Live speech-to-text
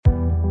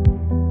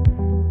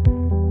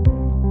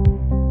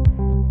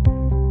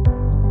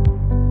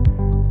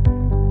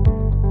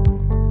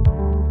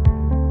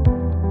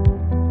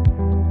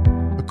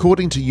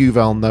According to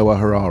Yuval Noah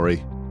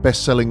Harari,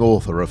 best-selling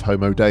author of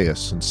Homo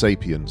Deus and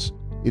Sapiens,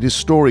 it is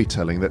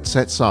storytelling that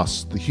sets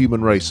us, the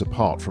human race,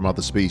 apart from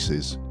other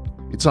species.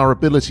 It's our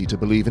ability to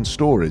believe in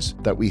stories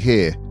that we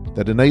hear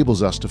that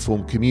enables us to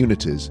form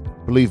communities,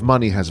 believe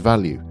money has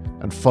value,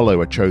 and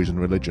follow a chosen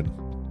religion.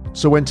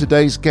 So when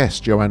today's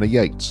guest, Joanna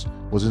Yates,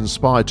 was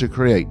inspired to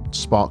create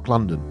Spark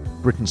London,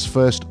 Britain's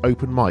first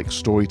open mic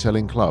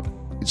storytelling club,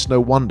 it's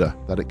no wonder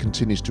that it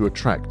continues to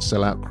attract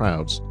sellout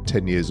crowds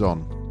 10 years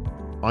on.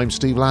 I'm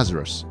Steve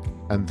Lazarus,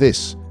 and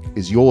this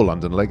is Your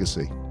London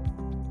Legacy.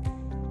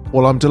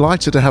 Well, I'm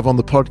delighted to have on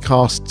the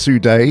podcast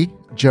today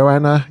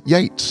Joanna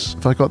Yates.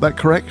 Have I got that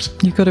correct?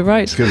 You got it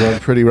right. Because I'm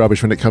pretty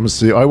rubbish when it comes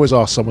to... I always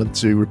ask someone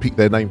to repeat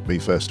their name for me,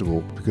 first of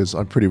all, because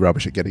I'm pretty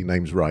rubbish at getting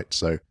names right.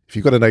 So if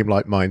you've got a name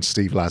like mine,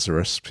 Steve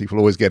Lazarus, people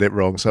always get it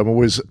wrong. So I'm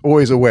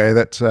always aware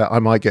that I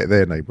might get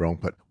their name wrong.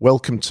 But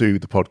welcome to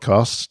the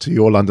podcast, to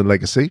Your London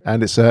Legacy.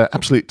 And it's an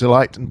absolute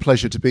delight and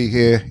pleasure to be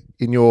here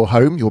in your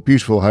home, your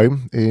beautiful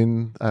home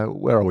in,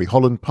 where are we?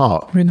 Holland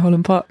Park. We're in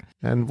Holland Park.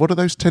 And what are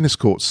those tennis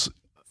courts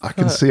I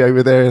can see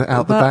over there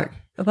out the back?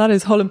 That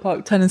is Holland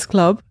Park Tennis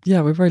Club.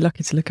 Yeah, we're very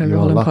lucky to look over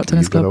Holland Park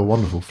Tennis Club. You've got a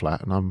wonderful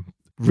flat, and I'm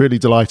really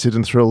delighted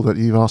and thrilled that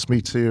you've asked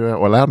me to,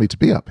 or allowed me to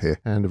be up here.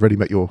 And I've already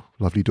met your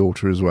lovely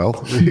daughter as well.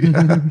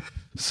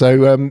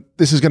 So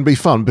this is going to be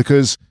fun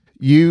because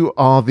you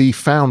are the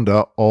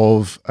founder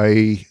of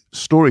a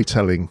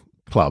storytelling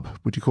club.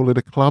 Would you call it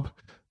a club?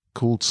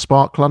 Called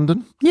Spark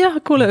London? Yeah, I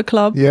call it a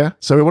club. Yeah.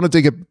 So we want to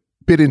dig a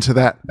bit into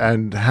that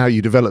and how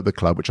you developed the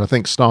club, which I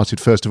think started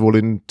first of all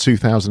in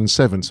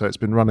 2007. So it's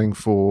been running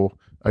for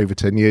over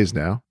 10 years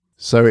now.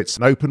 So it's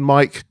an open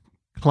mic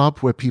club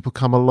where people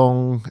come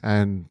along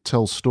and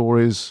tell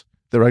stories,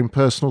 their own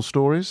personal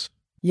stories.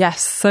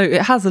 Yes, so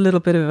it has a little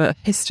bit of a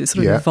history,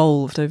 sort of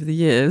evolved over the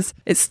years.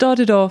 It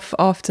started off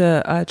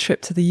after a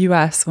trip to the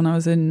US when I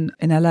was in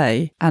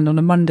LA, and on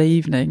a Monday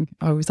evening,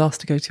 I was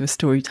asked to go to a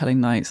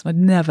storytelling night. I'd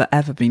never,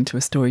 ever been to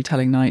a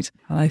storytelling night.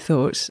 And I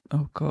thought,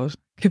 oh God,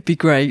 could be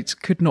great,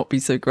 could not be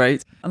so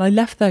great. And I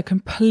left there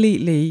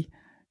completely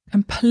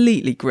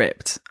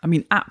gripped. I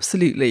mean,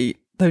 absolutely,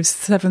 those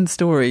 7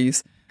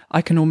 stories,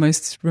 I can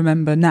almost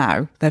remember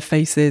now their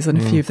faces and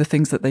a few of the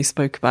things that they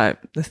spoke about.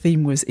 The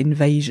theme was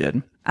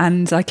invasion.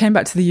 And I came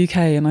back to the UK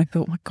and I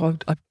thought, my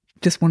God, I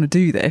just want to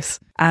do this.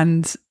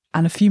 And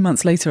a few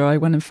months later, I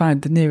went and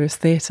found the nearest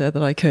theatre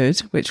that I could,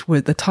 which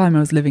was the time I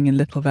was living in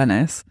Little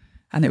Venice.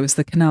 And it was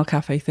the Canal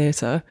Cafe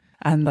Theatre.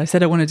 And I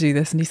said, I want to do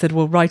this. And he said,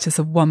 well, write us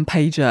a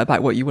 1-pager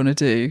about what you want to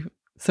do.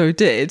 So I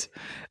did.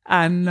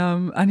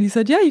 And he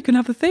said, yeah, you can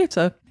have a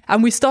theatre.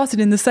 And we started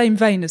in the same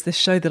vein as this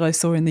show that I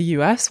saw in the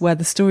US, where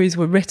the stories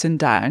were written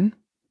down,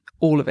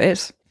 all of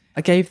it.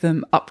 I gave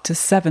them up to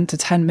 7 to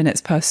 10 minutes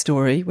per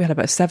story. We had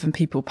about 7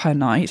 people per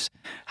night,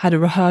 had a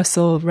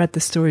rehearsal, read the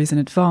stories in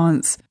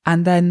advance,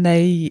 and then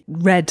they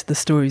read the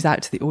stories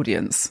out to the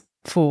audience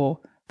for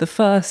the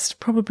first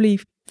probably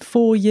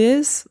 4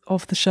 years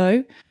of the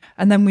show.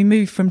 And then we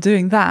moved from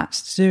doing that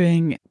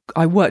to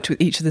I worked with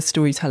each of the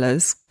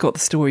storytellers, got the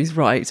stories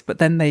right, but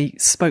then they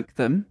spoke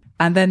them.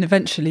 And then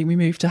eventually we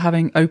moved to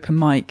having open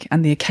mic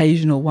and the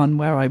occasional one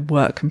where I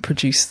work and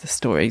produce the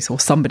stories, or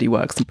somebody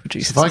works and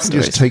produces the stories. If I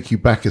can just take you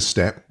back a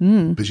step,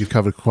 because you've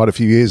covered quite a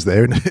few years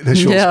there in a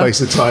short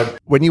space of time.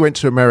 When you went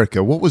to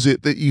America, what was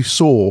it that you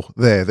saw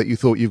there that you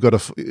thought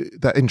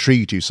that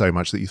intrigued you so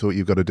much that you thought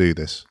you've got to do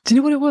this? Do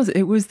you know what it was?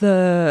 It was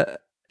the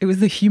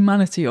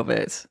humanity of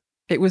it.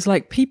 It was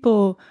like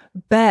people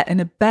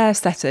in a bare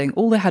setting,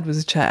 all they had was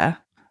a chair,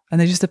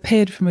 and they just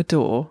appeared from a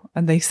door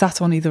and they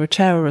sat on either a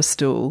chair or a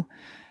stool.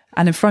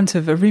 And in front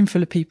of a room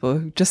full of people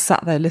who just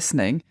sat there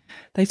listening,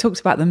 they talked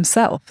about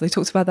themselves. They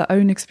talked about their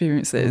own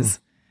experiences.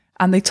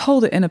 And they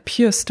told it in a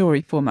pure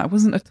story format. It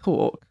wasn't a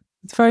talk.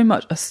 It's very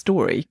much a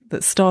story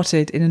that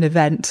started in an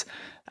event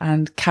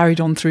and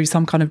carried on through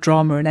some kind of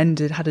drama and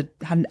had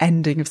an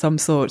ending of some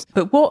sort.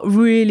 But what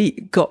really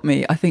got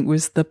me, I think,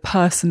 was the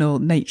personal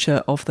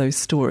nature of those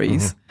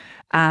stories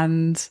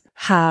and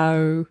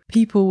how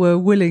people were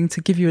willing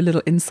to give you a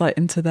little insight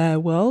into their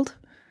world.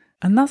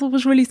 And that's what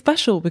was really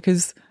special,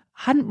 because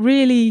I hadn't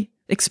really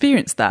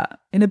experienced that.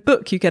 In a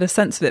book, you get a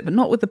sense of it, but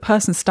not with the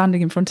person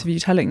standing in front of you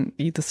telling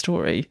you the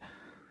story.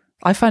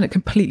 I found it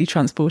completely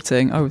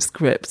transporting. I was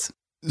gripped.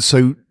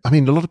 So, I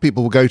mean, a lot of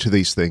people will go to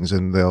these things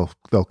and they'll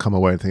come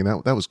away and think,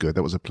 that was good,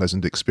 that was a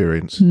pleasant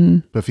experience.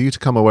 But for you to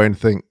come away and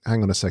think,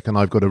 hang on a second,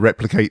 I've got to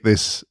replicate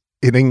this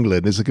in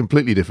England is a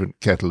completely different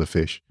kettle of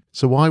fish.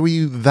 So why were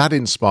you that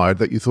inspired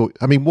that you thought,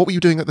 I mean, what were you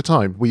doing at the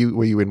time? Were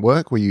you in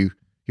work? Were you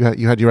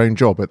had your own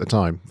job at the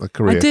time, a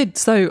career? I did.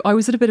 So I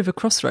was at a bit of a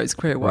crossroads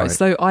career-wise. Right.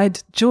 So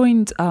I'd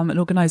joined an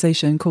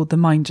organisation called the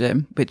Mind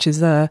Gym, which is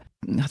the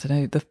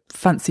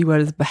fancy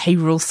word is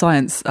behavioural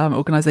science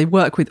organisation. They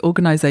work with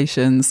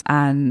organisations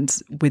and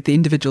with the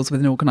individuals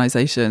within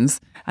organisations.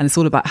 And it's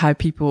all about how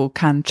people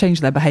can change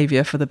their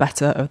behaviour for the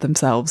better of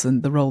themselves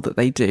and the role that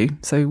they do.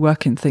 So we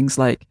work in things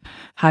like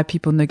how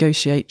people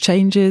negotiate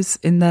changes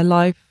in their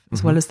life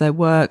as well as their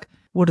work.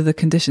 What are the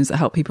conditions that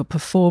help people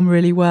perform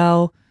really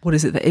well? What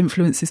is it that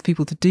influences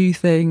people to do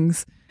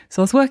things?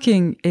 So I was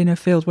working in a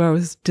field where I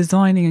was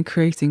designing and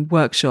creating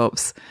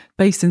workshops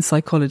based in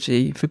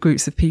psychology for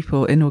groups of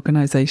people in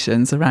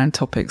organisations around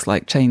topics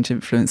like change,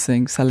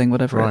 influencing, selling,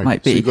 whatever it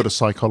might be. So you've got a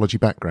psychology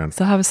background.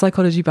 So I have a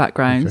psychology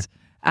background. Okay.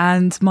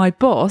 And my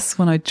boss,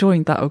 when I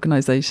joined that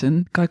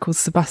organisation, a guy called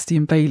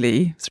Sebastian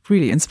Bailey, he's a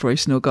really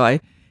inspirational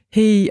guy,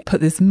 he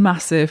put this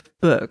massive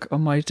book on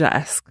my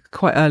desk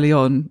quite early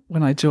on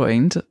when I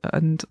joined,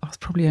 and I was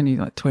probably only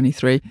like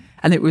 23.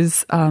 And it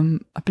was, I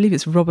believe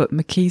it's Robert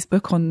McKee's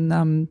book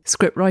on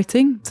script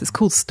writing. So it's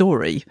called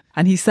Story.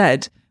 And he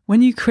said,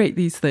 when you create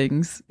these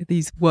things,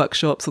 these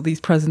workshops or these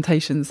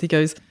presentations, he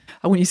goes,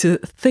 I want you to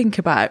think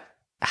about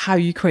how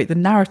you create the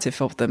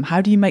narrative of them.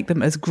 How do you make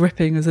them as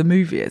gripping as a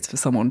movie is for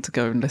someone to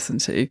go and listen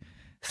to?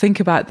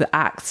 Think about the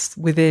acts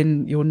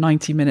within your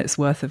 90 minutes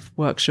worth of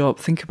workshop.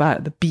 Think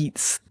about the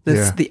beats,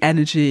 the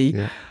energy.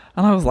 Yeah.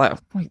 And I was like,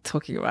 what are you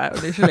talking about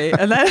initially?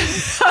 and then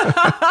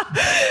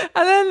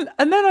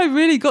and then I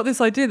really got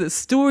this idea that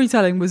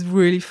storytelling was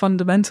really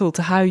fundamental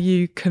to how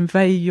you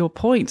convey your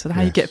point and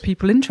how you get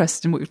people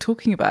interested in what you're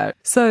talking about.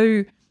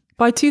 So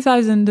by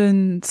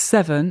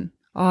 2007,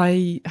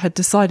 I had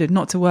decided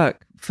not to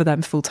work for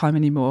them full time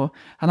anymore.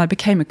 And I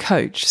became a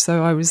coach.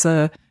 So I was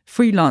a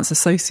freelance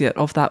associate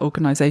of that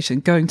organisation,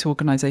 going to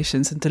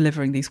organisations and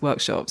delivering these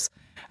workshops.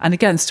 And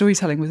again,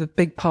 storytelling was a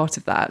big part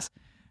of that.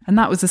 And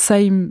that was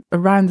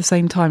around the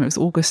same time. It was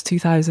August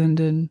 2000,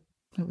 and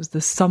it was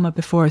the summer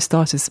before I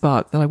started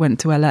Spark that I went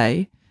to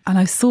LA. And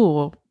I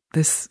saw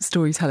this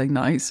storytelling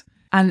night,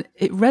 and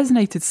it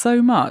resonated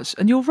so much.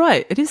 And you're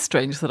right, it is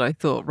strange that I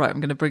thought, right,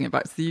 I'm going to bring it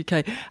back to the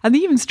UK. And the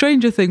even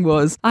stranger thing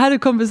was, I had a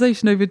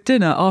conversation over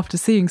dinner after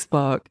seeing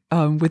Spark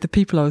with the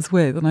people I was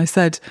with. And I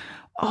said,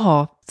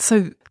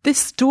 so these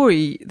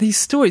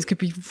stories could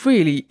be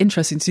really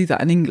interesting to do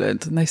that in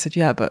England. And they said,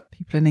 yeah, but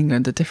people in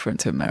England are different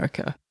to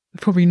America.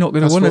 They're probably not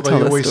going to want to tell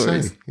their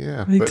stories. Say.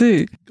 Yeah, they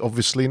do.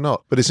 Obviously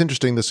not. But it's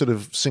interesting, the sort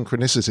of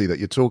synchronicity that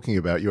you're talking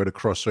about. You're at a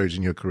crossroads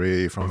in your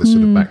career, from this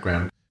sort of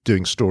background,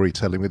 doing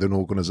storytelling within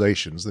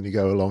organisations. Then you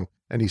go along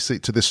and you see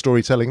to this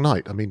storytelling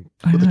night. I mean,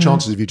 what are the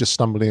chances of you just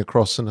stumbling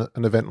across an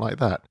event like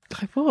that?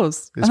 I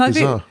was. It's bizarre. I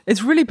think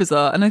it's really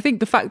bizarre. And I think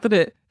the fact that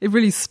it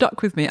really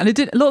stuck with me. And it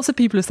did. Lots of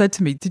people have said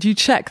to me, did you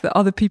check that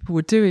other people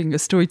were doing a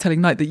storytelling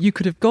night that you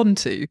could have gone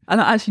to?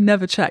 And I actually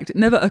never checked. It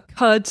never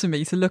occurred to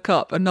me to look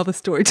up another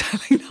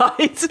storytelling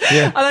night.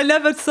 Yeah. And I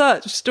never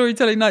searched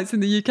storytelling nights in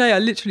the UK. I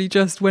literally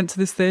just went to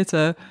this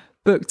theatre,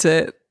 booked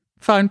it,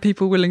 found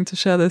people willing to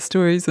share their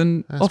stories,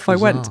 and off I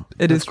went.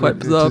 It is quite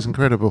bizarre. It is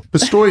incredible. But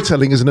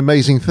storytelling is an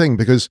amazing thing,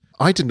 because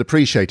I didn't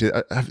appreciate it.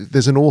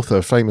 There's an author,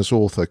 a famous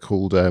author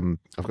called, I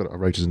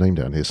wrote his name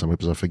down here somewhere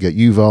because I forget,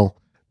 Yuval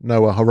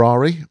Noah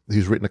Harari,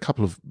 who's written a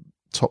couple of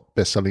top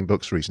best-selling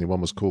books recently. One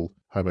was called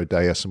Homo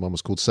Deus and one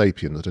was called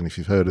Sapiens. I don't know if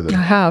you've heard of them.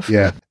 I have.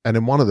 Yeah. And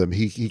in one of them,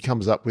 he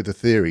comes up with a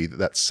theory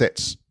that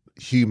sets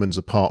humans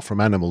apart from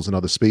animals and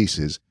other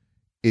species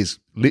is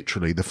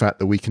literally the fact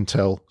that we can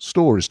tell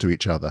stories to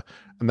each other.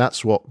 And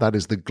that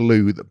is the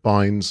glue that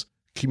binds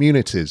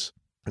communities.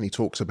 And he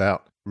talks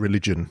about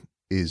religion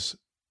is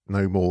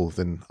no more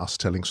than us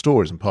telling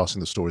stories and passing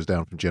the stories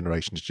down from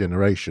generation to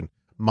generation.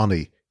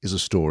 Money is a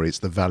story. It's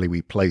the value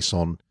we place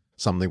on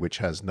something which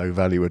has no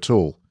value at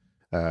all.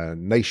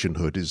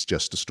 Nationhood is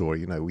just a story.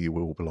 You know, we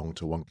all belong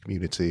to one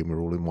community and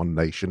we're all in one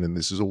nation, and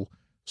this is all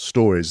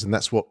stories. And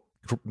that's what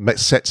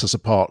sets us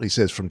apart, he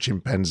says, from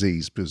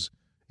chimpanzees, because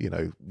you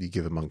know, you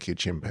give a monkey a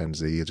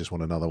chimpanzee, you just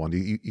want another one.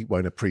 You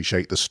won't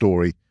appreciate the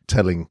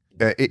storytelling.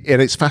 And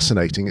it's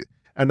fascinating.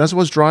 And as I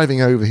was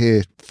driving over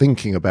here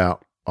thinking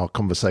about our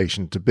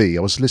conversation to be,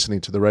 I was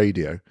listening to the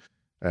radio,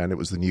 and it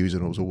was the news,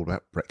 and it was all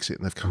about Brexit,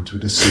 and they've come to a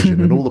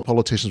decision, and all the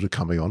politicians were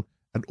coming on,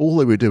 and all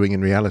they were doing in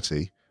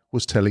reality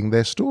was telling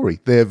their story,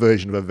 their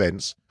version of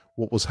events,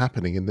 what was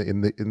happening in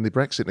the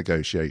Brexit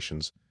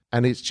negotiations.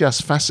 And it's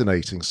just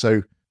fascinating.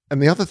 So,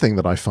 and the other thing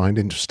that I find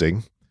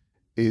interesting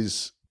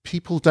is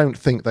people don't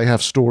think they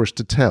have stories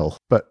to tell,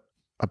 but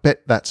I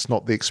bet that's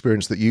not the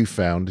experience that you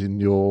found in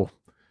your,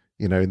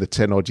 in the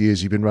 10 odd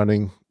years you've been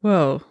running.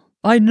 Well,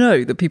 I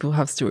know that people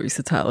have stories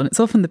to tell, and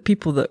it's often the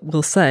people that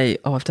will say,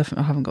 I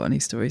haven't got any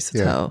stories to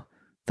tell,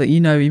 that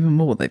even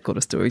more they've got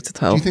a story to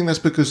tell. Do you think that's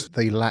because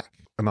they lack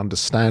an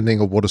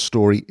understanding of what a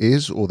story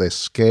is, or they're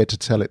scared to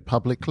tell it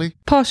publicly?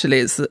 Partially,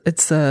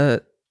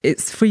 it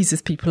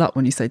freezes people up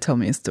when you say, tell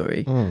me a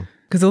story.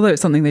 Because although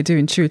it's something they do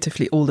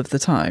intuitively all of the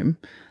time,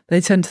 they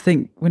tend to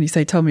think when you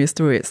say, tell me a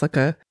story, it's like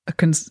it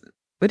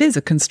is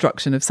a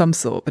construction of some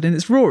sort, but in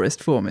its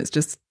rawest form, it's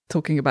just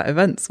talking about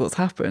events, what's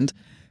happened.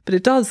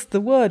 But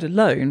the word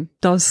alone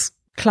does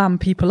clam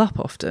people up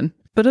often.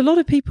 But a lot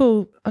of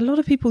people,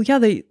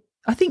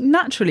 I think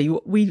naturally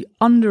we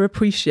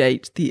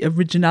underappreciate the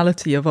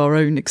originality of our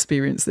own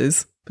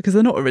experiences, because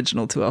they're not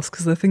original to us,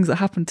 because they're things that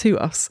happen to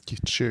us.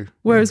 True.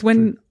 Whereas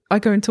when I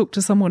go and talk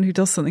to someone who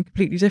does something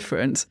completely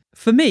different,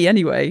 for me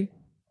anyway,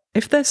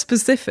 if they're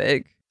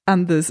specific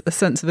and there's a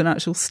sense of an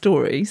actual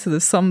story, so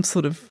there's some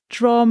sort of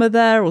drama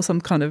there or some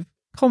kind of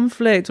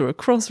conflict or a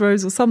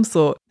crossroads or some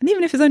sort, and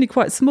even if it's only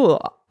quite small,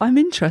 I'm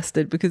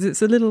interested because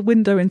it's a little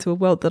window into a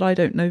world that I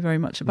don't know very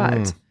much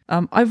about.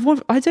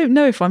 I don't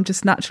know if I'm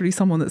just naturally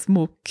someone that's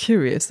more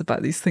curious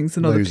about these things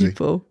than Nosy. other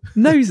people.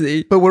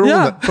 Nosy. But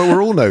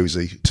we're all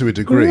nosy to a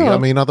degree. We are. I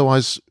mean,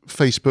 otherwise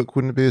Facebook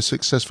wouldn't be as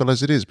successful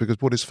as it is, because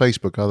what is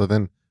Facebook other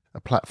than a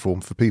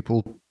platform for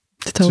people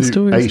To tell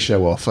stories.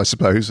 show off, I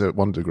suppose, at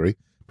one degree.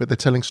 But they're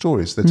telling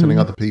stories. They're telling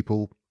other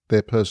people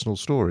their personal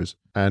stories.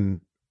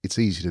 And it's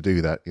easy to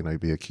do that,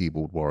 be a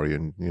keyboard warrior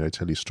and,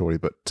 tell your story.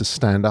 But to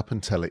stand up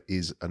and tell it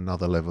is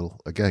another level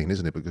again,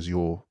 isn't it? Because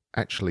you're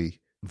actually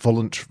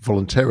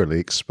voluntarily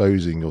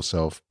exposing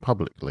yourself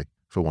publicly,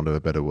 for want of a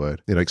better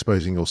word.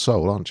 Exposing your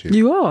soul, aren't you?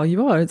 You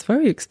are. It's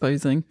very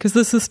exposing, because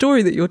there's the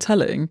story that you're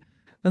telling,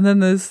 and then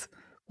there's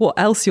what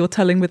else you're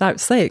telling without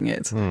saying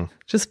it,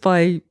 just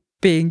by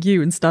being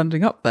you and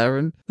standing up there.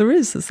 And there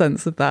is a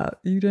sense of that.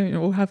 You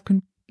don't have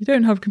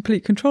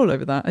complete control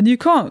over that, and you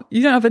don't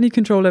have any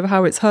control over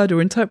how it's heard or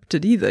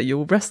interpreted either.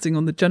 You're resting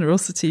on the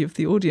generosity of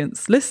the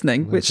audience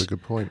listening. That's which a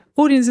good point.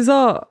 Audiences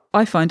are,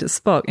 I find at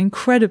Spark,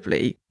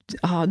 incredibly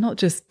not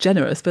just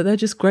generous, but they're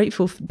just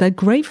grateful. They're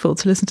grateful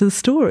to listen to the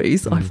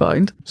stories, I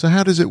find. So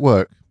how does it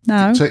work?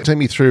 Now, Take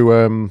me through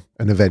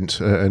an event,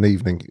 an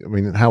evening. I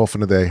mean, how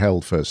often are they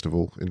held, first of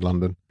all, in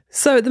London?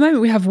 so at the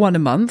moment we have one a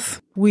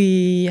month.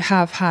 We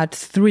have had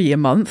 3 a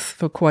month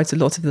for quite a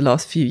lot of the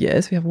last few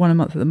years. We have 1 a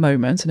month at the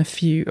moment and a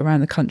few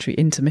around the country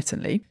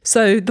intermittently.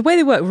 So the way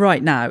they work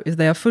right now is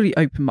they are fully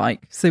open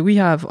mic. So we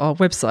have our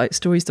website,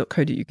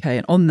 stories.co.uk,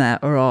 and on there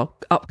are our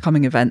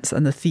upcoming events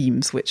and the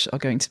themes which are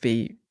going to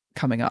be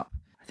coming up.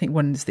 I think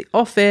one is The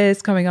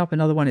Office coming up,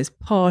 another one is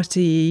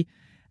Party,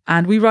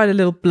 and we write a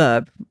little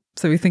blurb.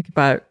 So we think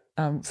about,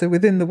 so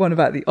within the one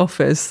about The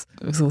Office,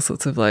 it was all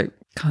sorts of like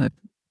kind of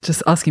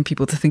just asking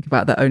people to think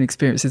about their own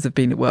experiences of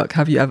being at work.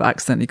 Have you ever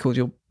accidentally called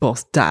your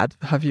boss dad?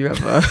 Have you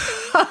ever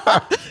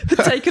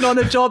taken on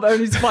a job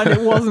only to find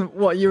it wasn't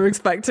what you were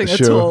expecting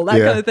at all? That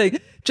kind of thing.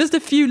 Just a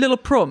few little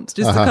prompts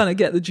just to kind of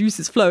get the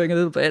juices flowing a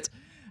little bit.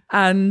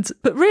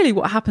 But really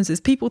what happens is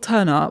people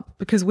turn up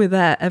because we're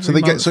there every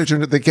month. So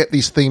they get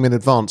these theme in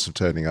advance of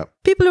turning up?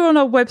 People who are on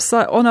our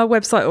website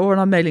or on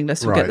our mailing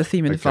list will get the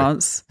theme in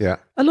advance. Yeah.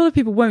 A lot of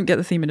people won't get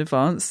the theme in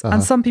advance.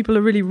 And some people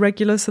are really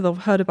regular, so they've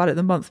heard about it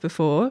the month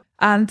before.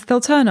 And they'll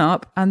turn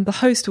up and the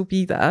host will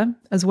be there,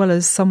 as well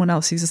as someone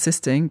else who's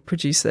assisting,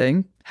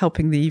 producing,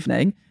 helping the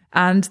evening.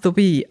 And there'll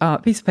be a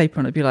piece of paper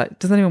on it, it'll be like,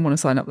 does anyone want to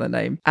sign up their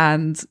name?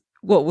 And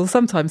what will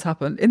sometimes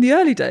happen, in the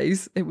early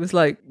days, it was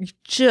like you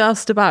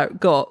just about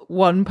got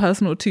one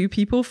person or two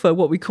people for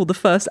what we call the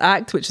first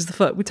act, which is the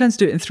first. We tend to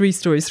do it in 3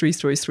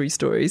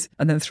 stories,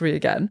 and then 3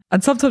 again.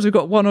 And sometimes we've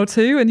got 1 or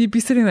 2, and you'd be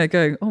sitting there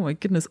going, oh my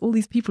goodness, all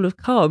these people have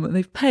come and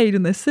they've paid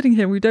and they're sitting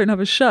here and we don't have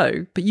a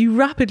show. But you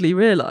rapidly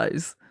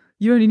realise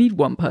you only need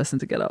one person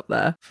to get up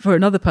there for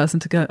another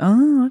person to go,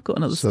 oh, I've got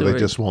another story. So they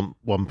just want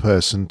one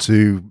person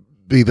to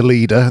be the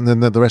leader and then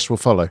the rest will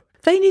follow.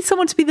 They need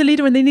someone to be the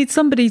leader, and they need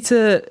somebody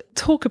to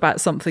talk about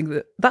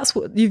something. That's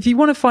what, if you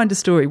want to find a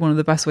story, one of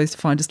the best ways to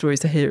find a story is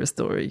to hear a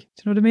story. Do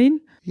you know what I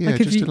mean? Yeah,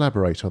 just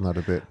elaborate on that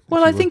a bit.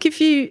 Well, I think if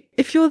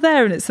you're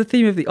there and it's the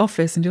theme of The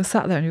Office and you're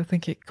sat there and you're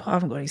thinking, God, I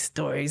haven't got any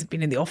stories. I've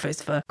been in The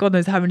Office for God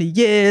knows how many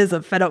years.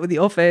 I'm fed up with The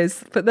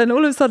Office. But then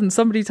all of a sudden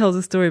somebody tells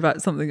a story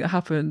about something that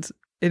happened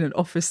in an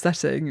office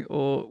setting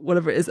or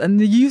whatever it is,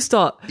 and you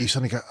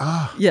suddenly go,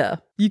 yeah,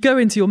 you go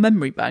into your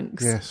memory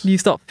banks. Yes. And you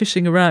start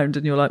fishing around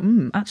and you're like,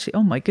 actually,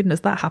 oh my goodness,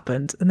 that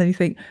happened. And then you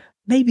think,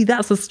 maybe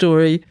that's a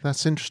story.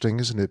 That's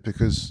interesting, isn't it?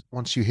 Because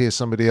once you hear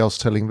somebody else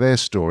telling their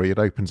story, it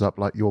opens up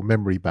like your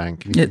memory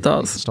bank. And you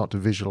can start to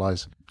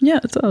visualize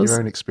it does. your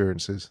own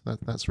experiences.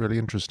 That's really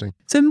interesting.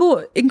 So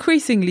more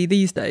increasingly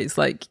these days,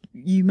 like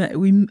we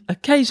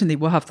occasionally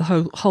will have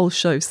the whole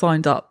show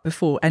signed up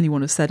before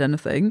anyone has said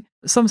anything.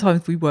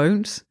 Sometimes we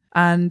won't.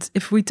 And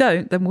if we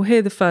don't, then we'll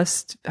hear the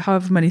first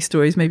however many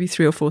stories, maybe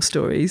 3 or 4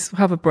 stories. We'll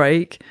have a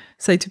break,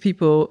 say to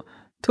people,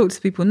 talk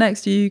to people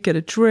next to you, get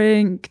a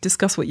drink,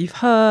 discuss what you've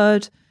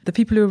heard. The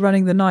people who are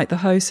running the night, the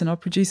host and our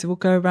producer, will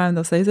go around.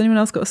 They'll say, has anyone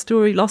else got a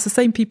story? Ask the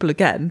same people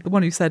again. The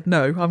one who said,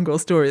 no, I haven't got a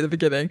story at the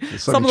beginning.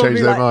 Some of them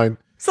change their mind.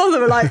 Some of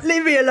them are like,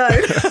 leave me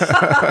alone.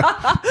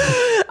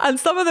 And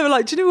some of them are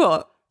like, do you know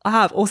what? I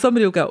have. Or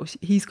somebody will go,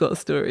 he's got a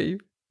story.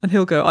 And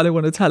he'll go, I don't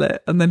want to tell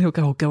it. And then he'll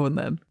go, oh, go on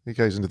then. He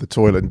goes into the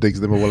toilet and digs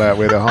them all out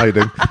where they're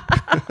hiding.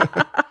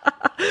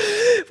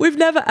 We've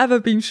never, ever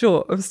been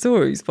short of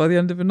stories by the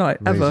end of a night,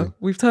 Amazing. ever.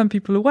 We've turned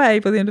people away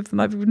by the end of the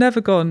night. We've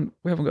never gone,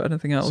 we haven't got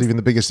anything else. So even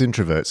the biggest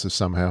introverts have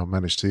somehow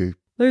managed to...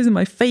 Those are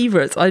my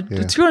favourites. To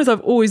be honest,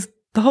 I've always,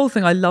 the whole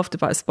thing I loved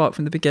about Spark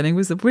from the beginning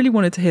was I really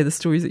wanted to hear the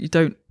stories that you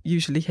don't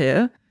usually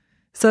hear.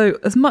 So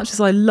as much as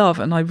I love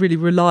and I really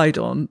relied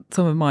on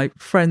some of my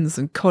friends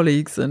and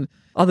colleagues and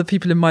other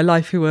people in my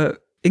life who were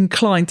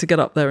inclined to get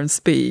up there and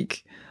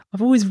speak,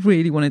 I've always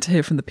really wanted to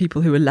hear from the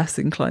people who are less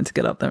inclined to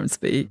get up there and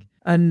speak.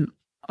 And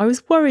I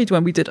was worried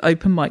when we did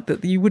open mic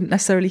that you wouldn't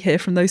necessarily hear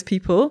from those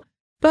people,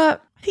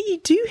 but I think you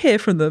do hear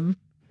from them.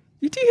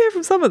 You do hear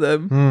from some of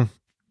them.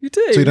 You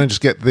do. So you don't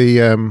just get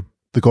the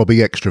gobby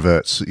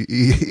extroverts.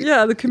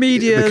 Yeah, the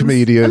comedians. The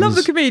comedians. I love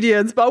the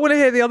comedians, but I want to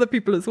hear the other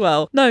people as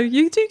well. No,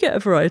 you do get a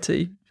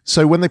variety.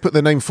 So when they put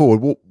their name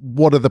forward,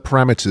 what are the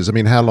parameters? I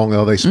mean, how long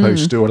are they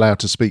supposed to allow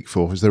to speak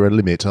for? Is there a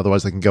limit?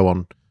 Otherwise they can go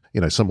on,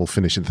 some will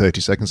finish in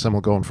 30 seconds, some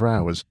will go on for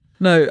hours.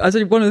 No, I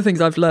think one of the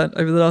things I've learned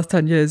over the last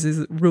 10 years is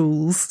that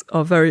rules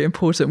are very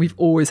important. We've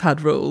always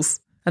had rules.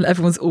 And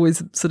everyone's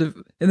always sort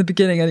of, in the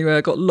beginning anyway,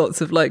 I got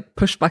lots of like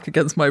pushback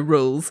against my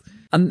rules.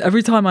 And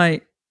every time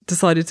I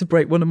decided to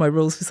break one of my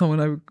rules for someone,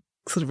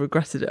 I sort of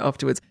regretted it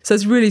afterwards. So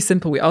it's really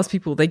simple. We ask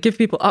people, they give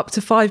people up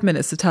to 5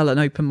 minutes to tell an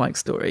open mic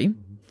story.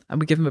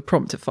 And we give them a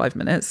prompt of 5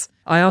 minutes.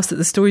 I ask that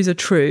the stories are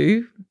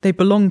true. They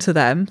belong to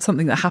them,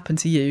 something that happened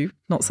to you,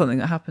 not something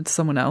that happened to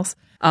someone else.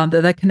 That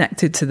they're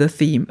connected to the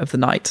theme of the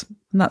night.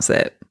 And that's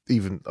it.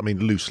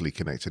 Loosely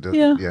connected.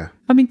 Yeah.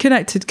 I mean,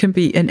 connected can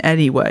be in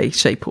any way,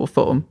 shape or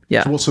form.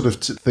 Yeah. So what sort of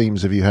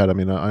themes have you had? I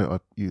mean,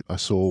 I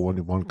saw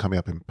one coming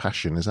up in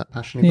Passion. Is that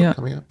Passion you got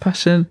coming up?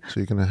 Passion.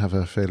 So you're going to have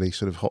a fairly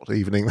sort of hot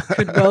evening,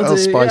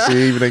 spicy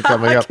evening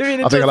coming up.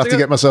 I think I'll have to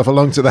get myself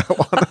along to that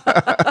one.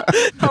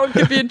 That one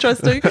could be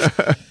interesting.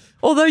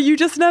 Although you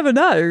just never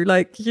know.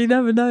 Like, you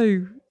never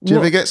know. Do you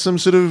ever get some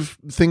sort of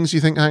things you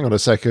think, hang on a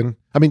second?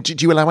 I mean, do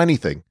you allow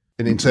anything?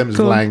 In terms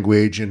of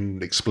language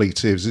and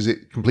expletives, is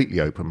it completely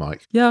open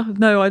mic? Yeah,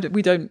 no,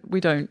 we don't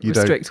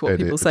restrict what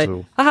people say.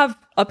 I have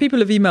people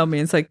have emailed me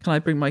and say, "Can I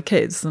bring my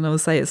kids?" And I will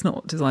say it's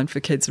not designed for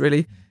kids,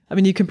 really. I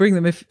mean, you can bring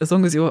them as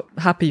long as you're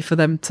happy for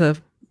them to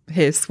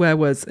hear swear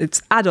words.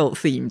 It's adult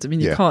themed. I mean,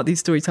 you can't.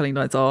 These storytelling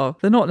nights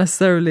they're not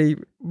necessarily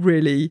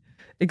really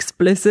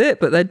explicit,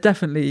 but they're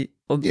definitely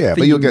on theme.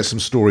 But you'll get some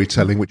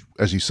storytelling, which,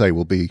 as you say,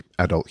 will be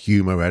adult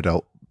humour,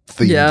 adult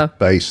themed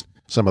based.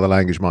 Some of the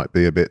language might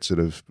be a bit sort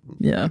of,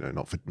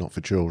 not for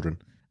children.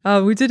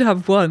 We did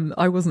have one.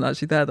 I wasn't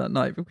actually there that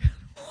night, but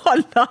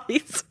one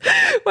night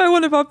where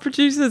one of our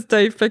producers,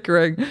 Dave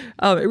Pickering,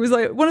 it was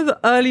like one of the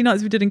early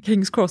nights we did in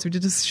King's Cross. We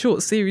did a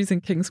short series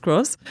in King's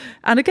Cross.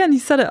 And again, he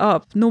set it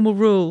up, normal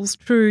rules,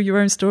 true, your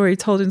own story,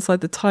 told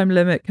inside the time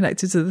limit,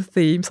 connected to the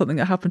theme, something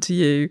that happened to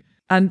you.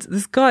 And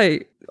this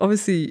guy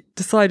obviously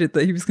decided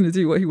that he was going to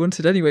do what he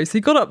wanted anyway. So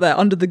he got up there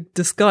under the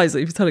disguise that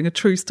he was telling a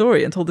true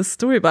story and told this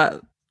story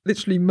about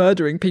literally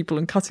murdering people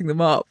and cutting them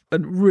up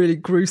and really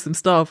gruesome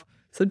stuff.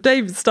 So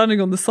David's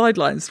standing on the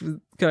sidelines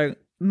going,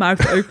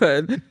 mouth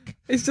open.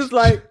 It's just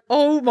like,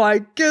 oh my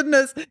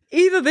goodness,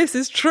 either this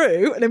is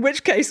true, and in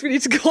which case we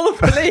need to call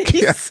the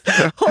police,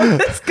 or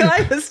this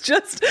guy has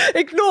just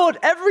ignored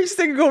every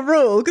single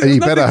rule. And you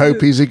better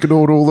hope he's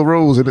ignored all the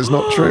rules and it's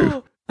not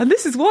true. And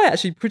this is why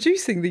actually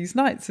producing these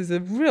nights is they're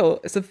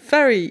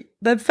very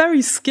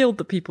skilled,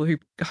 the people who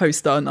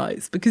host our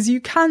nights, because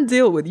you can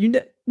deal with,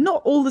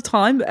 not all the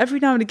time, but every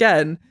now and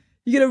again,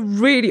 you get a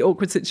really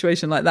awkward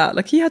situation like that.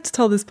 Like he had to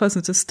tell this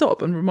person to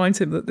stop and remind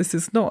him that this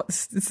is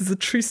a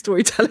true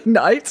storytelling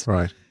night.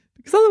 Right.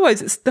 Because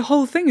otherwise the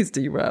whole thing is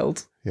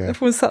derailed. Yeah.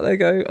 Everyone sat there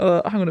going,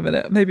 hang on a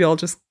minute, maybe I'll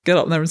just get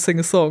up there and sing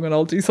a song and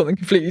I'll do something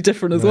completely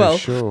different as well.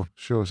 Sure.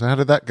 So how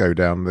did that go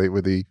down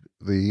with the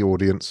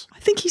audience? I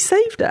think he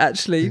saved it,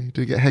 actually. Did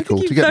you get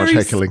heckled? Do you get much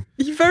heckling?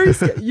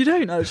 You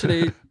don't,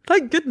 actually.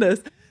 Thank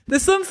goodness.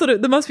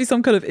 There must be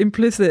some kind of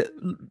implicit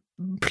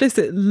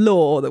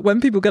law that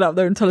when people get up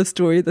there and tell a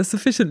story, they're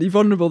sufficiently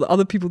vulnerable that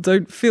other people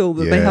don't feel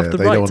that they have the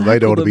right to heckle. They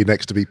don't want to be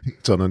next to be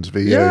picked on and to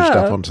be urged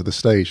up onto the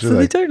stage, do they? So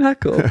they don't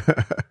heckle.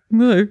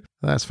 No.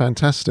 That's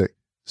fantastic.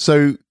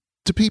 So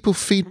do people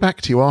feed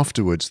back to you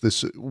afterwards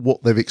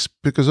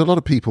because a lot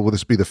of people, will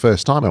this be the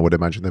first time I would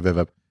imagine they've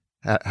ever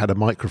had a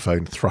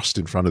microphone thrust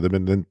in front of them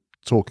and then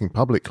talking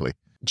publicly.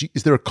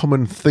 Is there a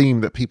common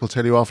theme that people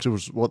tell you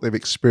afterwards what they've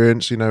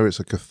experienced? It's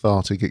a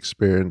cathartic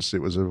experience.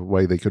 It was a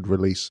way they could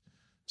release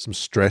some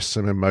stress,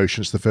 some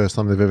emotions the first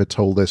time they've ever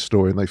told their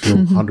story and they feel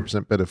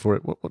 100% better for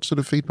it. What sort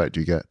of feedback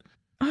do you get?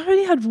 I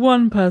only had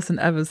one person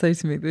ever say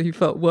to me that he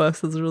felt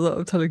worse as a result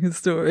of telling his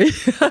story.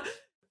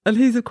 And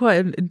he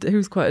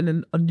was quite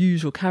an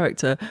unusual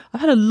character.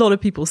 I've had a lot of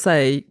people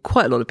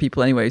quite a lot of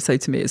people anyway, say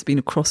to me it's been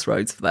a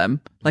crossroads for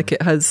them. Like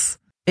it's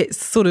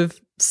sort of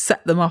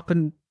set them up,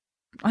 and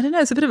I don't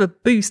know, it's a bit of a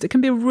boost. It can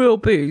be a real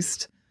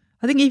boost.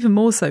 I think even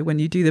more so when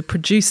you do the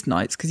produced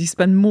nights, because you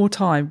spend more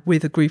time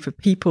with a group of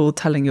people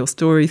telling your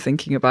story,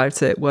 thinking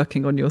about it,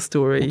 working on your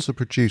story. What's a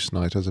produced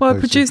night as opposed Well, a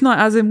produced night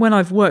as in when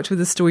I've worked with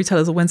the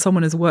storytellers, or when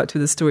someone has worked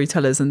with the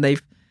storytellers and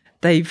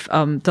they've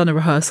done a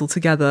rehearsal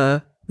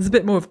together. There's a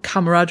bit more of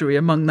camaraderie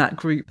among that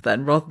group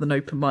then, rather than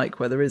open mic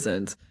where there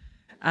isn't.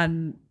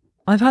 And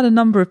I've had a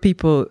number of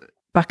people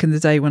back in the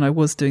day when I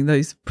was doing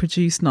those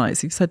produced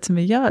nights who've said to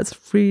me, yeah,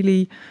 it's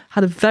really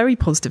had a very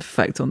positive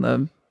effect on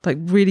them, like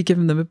really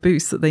given them a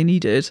boost that they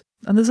needed.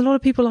 And there's a lot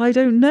of people I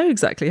don't know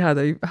exactly how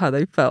they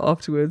felt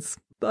afterwards.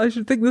 I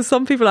should think there's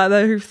some people out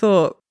there who've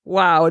thought,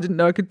 wow, I didn't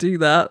know I could do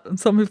that. And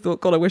some who've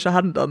thought, God, I wish I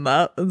hadn't done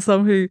that. And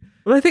some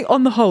but I think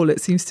on the whole,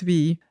 it seems to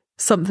be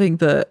something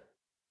that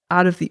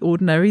out of the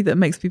ordinary that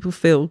makes people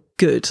feel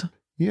good.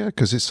 Yeah,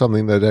 because it's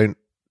something they don't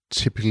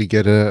typically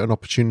get an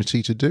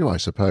opportunity to do, I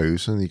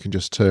suppose. And you can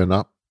just turn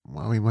up.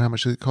 I mean, how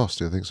much does it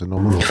cost? I think it's a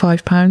nominal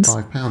 £5.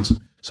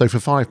 £5. So for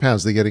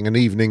 £5, they're getting an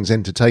evening's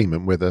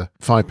entertainment with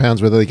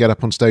 £5 whether they get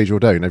up on stage or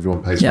don't.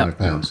 Everyone pays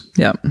 £5.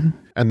 Yeah.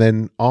 And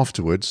then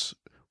afterwards,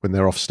 when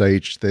they're off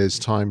stage, there's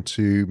time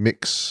to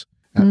mix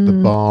at the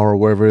bar or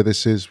wherever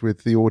this is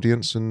with the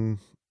audience. And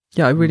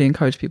yeah, I really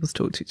encourage people to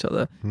talk to each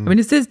other. I mean,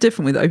 it is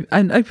different with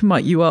an open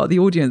mic. The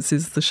audience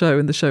is the show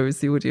and the show is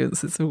the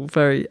audience. It's all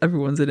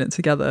everyone's in it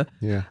together.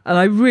 Yeah. And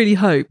I really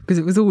hope, because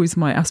it was always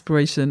my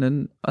aspiration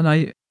and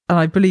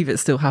I believe it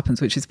still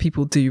happens, which is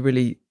people do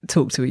really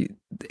talk to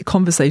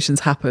conversations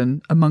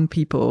happen among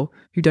people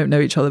who don't know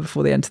each other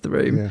before they enter the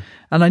room. Yeah.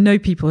 And I know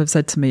people have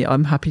said to me,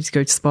 I'm happy to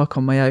go to Spark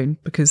on my own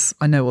because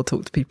I know I'll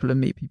talk to people and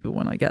meet people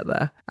when I get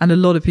there. And a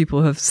lot of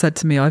people have said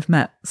to me, I've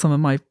met some of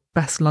my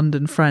best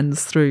London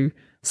friends through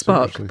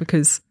Spark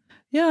because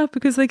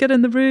they get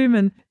in the room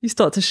and you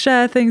start to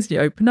share things and you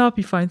open up,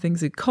 you find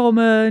things in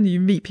common, you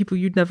meet people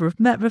you'd never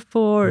have met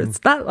before. It's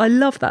that, I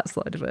love that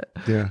side of it.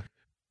 Yeah.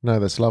 No,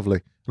 that's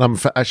lovely. And I'm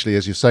actually,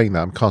 as you're saying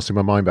that, I'm casting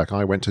my mind back.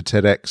 I went to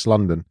TEDx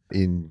London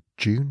in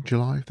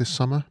July this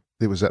summer.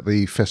 It was at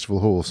the Festival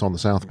Hall on the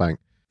South Bank,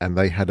 and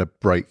they had a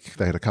break.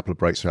 They had a couple of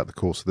breaks throughout the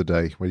course of the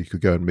day where you could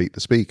go and meet the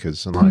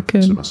speakers. And I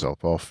took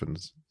myself off and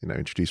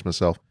introduced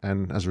myself.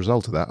 And as a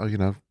result of that,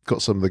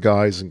 got some of the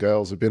guys and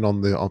girls who've been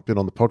on the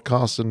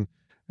podcast, and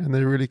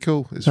they're really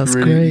cool. That's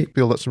great. You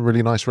build up some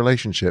really nice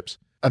relationships,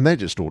 and they're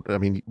just all. I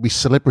mean, we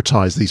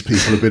celebritize these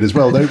people a bit as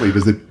well, don't we?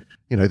 Because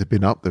they've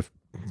been up, they've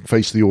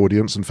faced the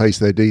audience and faced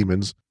their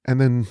demons,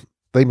 and then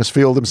they must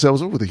feel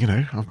themselves, I'm all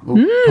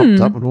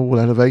popped up and all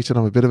elevated.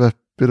 I'm a bit of a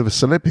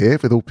celeb here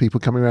with all people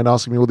coming around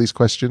asking me all these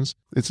questions.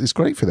 It's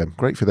great for them,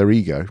 great for their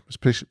ego,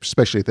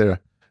 especially if they're,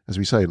 as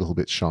we say, a little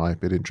bit shy, a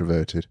bit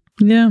introverted.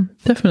 Yeah,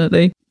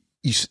 definitely.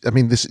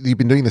 You've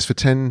been doing this for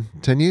 10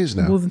 years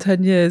now. More than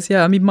 10 years,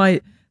 yeah. I mean,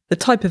 the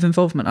type of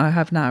involvement I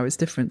have now is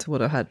different to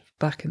what I had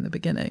back in the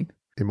beginning.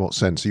 In what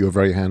sense? You were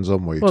very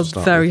hands-on, were you? Well,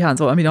 very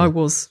hands-on. I mean, I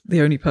was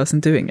the only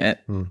person doing it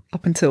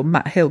up until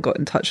Matt Hill got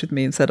in touch with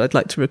me and said, I'd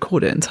like to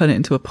record it and turn it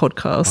into a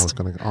podcast. I was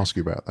going to ask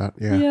you about that,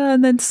 yeah. Yeah,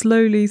 and then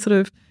slowly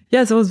so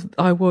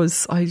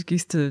I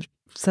used to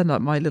send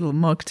out my little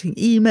marketing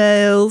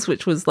emails,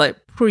 which was like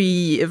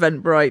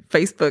pre-Eventbrite,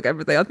 Facebook,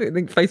 everything. I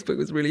think Facebook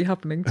was really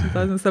happening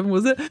 2007,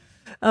 was it?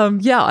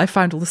 I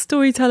found all the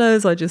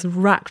storytellers. I just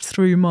racked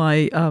through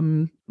my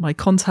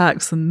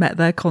contacts and met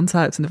their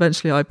contacts, and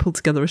eventually I pulled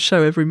together a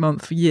show every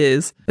month for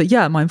years. But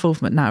yeah, my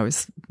involvement now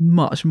is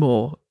much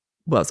more,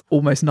 well, it's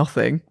almost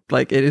nothing.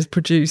 Like, it is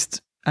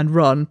produced and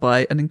run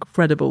by an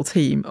incredible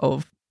team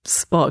of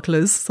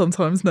sparklers,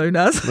 sometimes known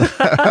as.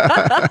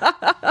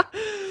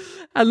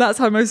 And that's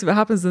how most of it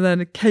happens. And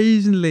then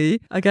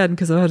occasionally, again,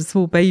 because I've had a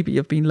small baby,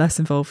 I've been less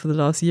involved for the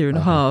last year and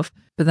a half.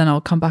 But then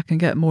I'll come back and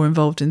get more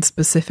involved in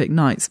specific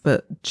nights.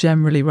 But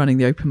generally running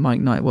the open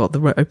mic night, well, the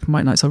open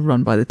mic nights are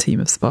run by the team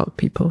of Spark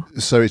people.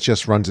 So it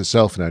just runs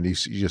itself now, and you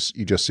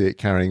just see it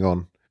carrying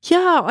on.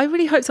 Yeah, I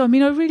really hope so. I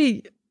mean,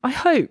 I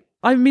hope.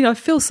 I mean, I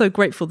feel so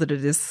grateful that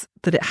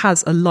it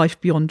has a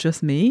life beyond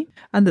just me,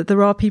 and that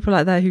there are people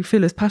out there who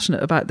feel as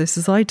passionate about this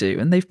as I do,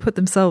 and they've put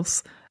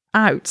themselves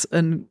out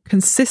and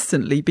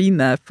consistently been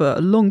there for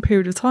a long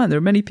period of time. There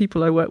are many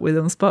people I work with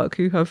on Spark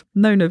who have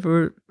known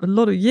over a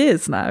lot of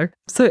years now.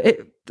 So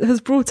it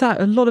has brought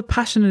out a lot of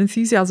passion and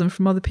enthusiasm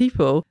from other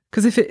people,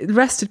 because if it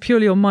rested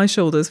purely on my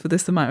shoulders for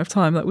this amount of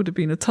time, that would have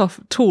been a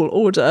tall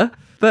order.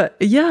 But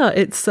yeah,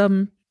 it's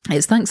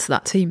thanks to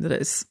that team that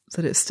it's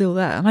still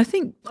there. And I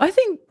think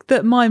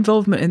that my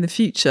involvement in the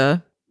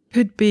future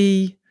could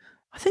be,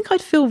 I think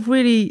I'd feel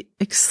really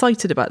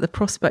excited about the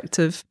prospect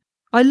of,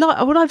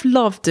 what I've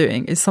loved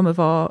doing is some of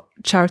our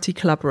charity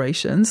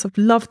collaborations. I've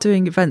loved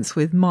doing events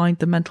with Mind,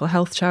 the mental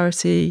health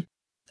charity.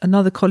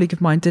 Another colleague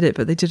of mine did it,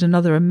 but they did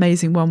another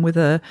amazing one with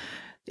an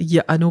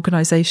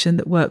organisation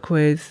that work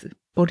with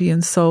Body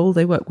and Soul.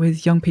 They work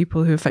with young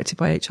people who are affected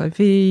by HIV.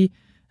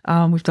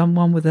 We've done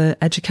one with an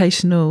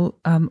educational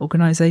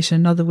organisation,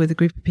 another with a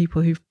group of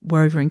people who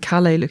were over in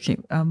Calais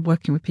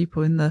working with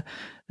people in the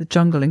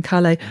jungle in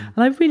Calais.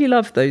 And I really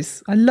love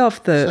those. I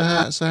love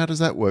the... So how does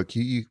that work?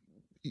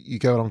 You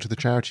go along to the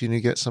charity and you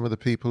get some of the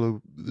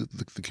people,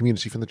 the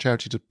community from the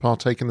charity, to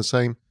partake in the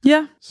same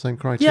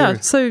criteria? Yeah,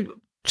 so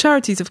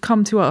charities have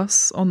come to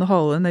us on the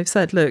whole and they've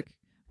said, look,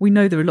 we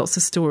know there are lots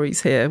of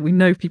stories here. We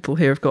know people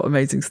here have got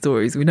amazing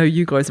stories. We know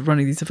you guys are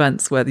running these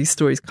events where these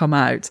stories come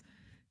out.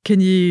 Can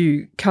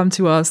you come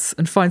to us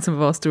and find some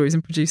of our stories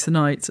and produce a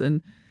night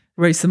and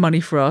raise some money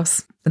for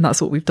us? And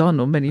that's what we've done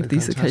on many of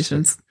these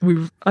occasions.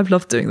 I've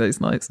loved doing those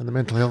nights. And the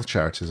mental health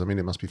charities, I mean,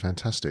 it must be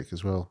fantastic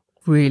as well.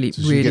 Really,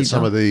 so you get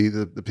some of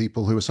the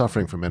people who are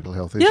suffering from mental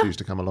health issues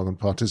to come along and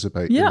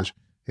participate. Yeah.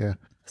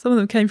 Some of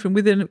them came from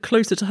within,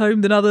 closer to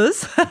home than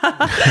others.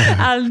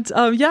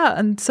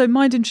 And so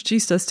Mind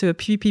introduced us to a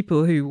few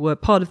people who were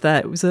part of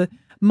that. It was a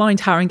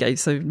Mind Haringey.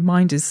 So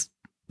Mind is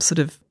sort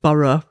of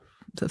borough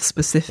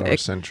specific.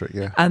 Borough-centric,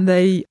 yeah. And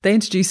they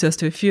introduced us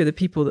to a few of the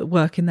people that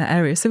work in that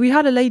area. So we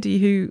had a lady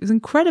who was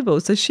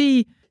incredible. So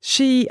she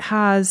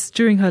has,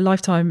 during her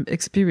lifetime,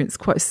 experienced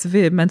quite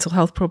severe mental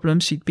health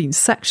problems. She'd been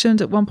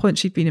sectioned. At one point,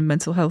 she'd been in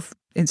mental health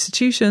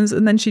institutions,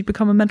 and then she'd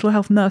become a mental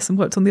health nurse and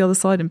worked on the other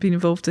side and been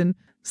involved in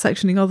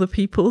sectioning other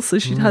people. So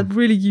she'd had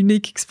really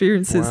unique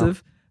experiences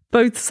of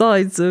both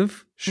sides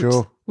of...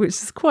 Sure. which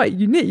is quite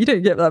unique. You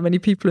don't get that many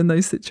people in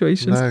those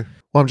situations. No.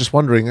 Well, I'm just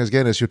wondering,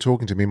 again, as you're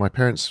talking to me, my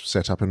parents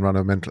set up and run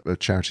a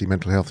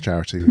mental health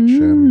charity, which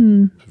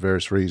for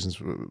various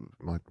reasons,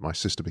 my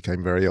sister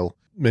became very ill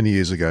many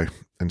years ago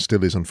and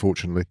still is,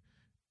 unfortunately.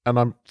 And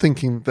I'm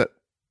thinking that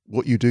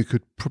what you do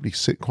could probably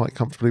sit quite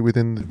comfortably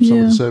within some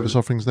of the service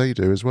offerings they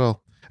do as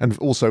well. And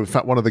also, in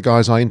fact, one of the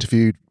guys I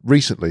interviewed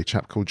recently, a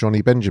chap called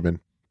Johnny Benjamin,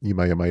 you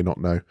may or may not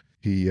know,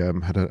 he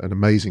had an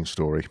amazing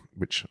story,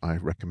 which I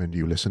recommend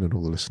you listen and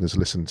all the listeners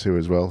listen to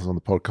as well. It was on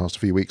the podcast a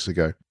few weeks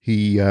ago.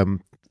 He,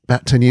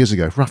 about 10 years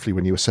ago, roughly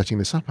when you were setting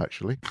this up,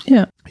 actually,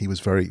 he was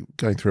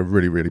going through a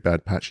really, really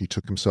bad patch. He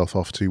took himself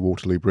off to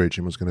Waterloo Bridge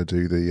and was going to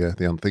do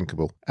the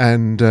unthinkable.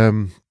 And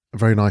a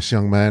very nice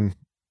young man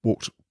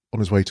walked on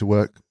his way to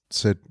work,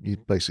 said, you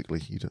don't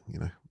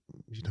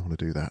want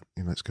to do that.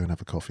 Let's go and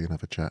have a coffee and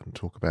have a chat and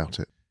talk about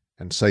it,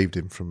 and saved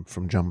him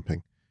from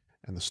jumping.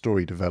 And the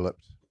story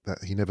developed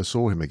that he never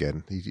saw him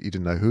again. He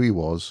didn't know who he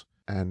was,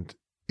 and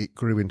it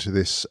grew into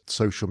this.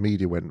 Social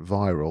media went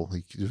viral.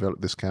 He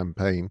developed this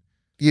campaign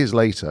years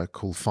later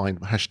called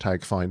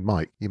 #Find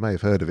Mike. You may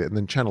have heard of it. And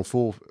then Channel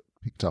 4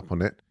 picked up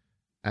on it,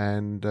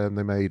 and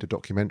they made a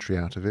documentary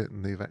out of it,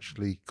 and they've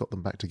actually got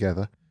them back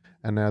together.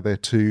 And now they're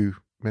two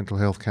mental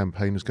health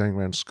campaigners going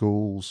around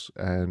schools,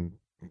 and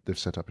they've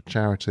set up a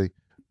charity.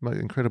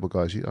 Incredible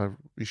guys. You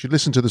should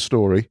listen to the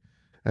story.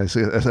 It's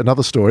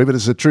another story, but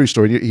it's a true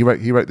story. He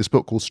wrote this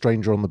book called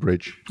Stranger on the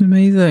Bridge.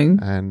 Amazing.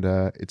 And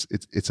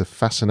it's a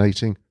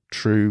fascinating,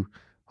 true,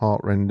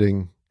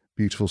 heartrending,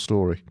 beautiful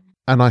story.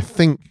 And I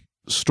think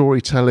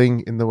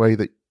storytelling in the way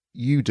that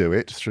you do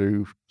it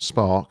through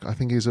Spark, I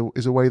think is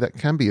a way that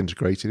can be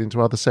integrated into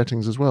other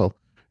settings as well,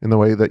 in the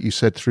way that you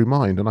said through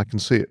Mind. And I can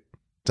see it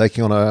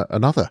taking on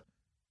another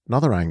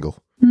angle,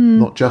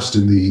 not just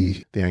in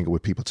the angle where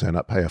people turn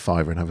up, pay a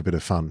 £5 and have a bit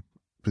of fun,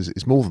 because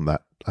it's more than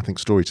that. I think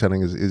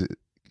storytelling is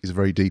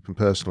very deep and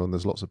personal, and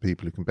there's lots of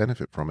people who can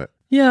benefit from it.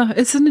 Yeah,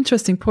 it's an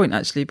interesting point,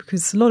 actually,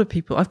 because a lot of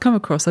people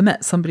I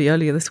met somebody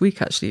earlier this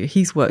week, actually.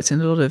 He's worked in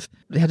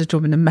he had a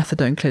job in a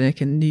methadone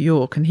clinic in New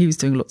York, and he was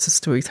doing lots of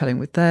storytelling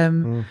with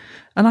them.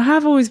 And I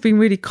have always been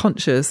really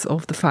conscious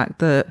of the fact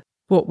that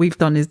what we've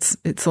done is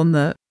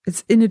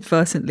it's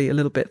inadvertently a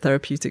little bit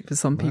therapeutic for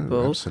some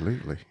people.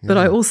 Absolutely. Yeah. But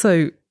I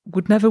also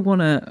would never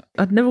want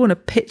to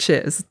pitch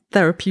it as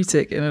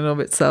therapeutic in and of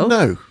itself.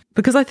 No.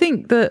 Because I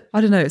think that,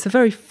 I don't know, it's a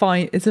very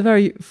fine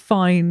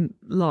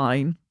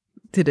line.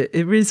 It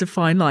is a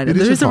fine line. And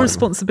there is a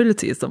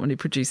responsibility as someone who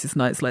produces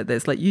nights like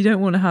this. Like, you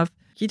don't want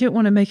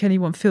to make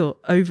anyone feel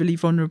overly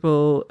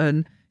vulnerable,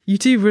 and you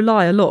do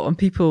rely a lot on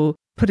people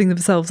putting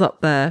themselves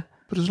up there.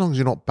 But as long as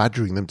you're not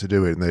badgering them to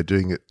do it and they're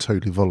doing it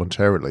totally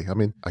voluntarily. I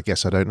mean, I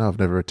guess I don't know. I've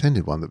never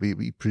attended one.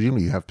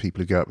 Presumably you have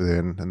people who go up there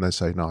and they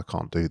say, no, I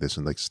can't do this,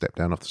 and they step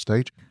down off the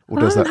stage. Or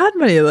I haven't had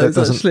many of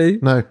those, actually.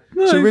 No.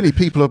 So really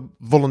people are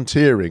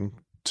volunteering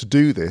to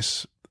do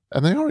this,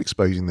 and they are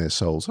exposing their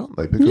souls, aren't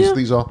they? Because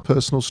these are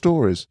personal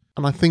stories.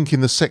 And I think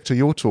in the sector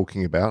you're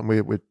talking about, and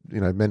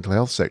we're mental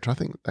health sector, I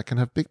think that can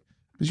have big...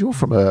 Because you're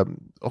from a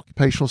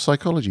occupational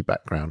psychology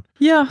background.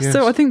 Yeah, yes.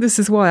 So I think this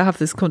is why I have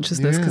this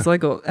consciousness, because I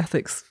got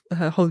ethics,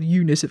 a whole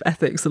unit of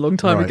ethics a long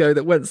time ago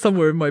that went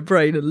somewhere in my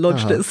brain and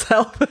lodged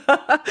itself.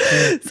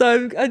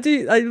 So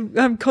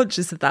I'm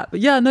conscious of that.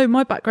 But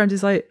my background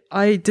is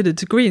I did a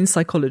degree in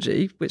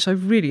psychology, which I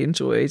really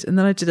enjoyed. And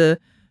then I did a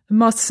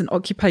master's in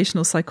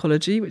occupational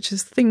psychology, which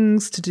is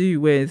things to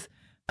do with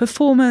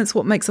performance,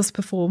 what makes us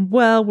perform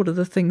well, what are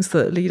the things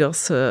that lead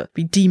us to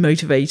be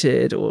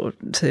demotivated or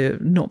to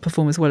not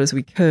perform as well as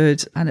we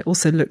could. And it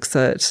also looks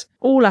at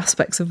all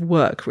aspects of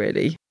work,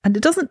 really. And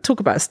it doesn't talk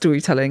about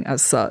storytelling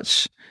as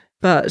such,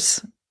 but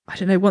I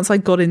don't know, once I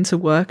got into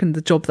work and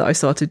the job that I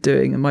started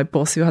doing, and my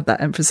boss who had that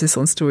emphasis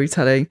on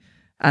storytelling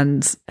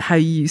and how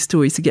you use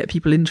stories to get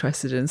people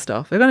interested in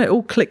stuff, it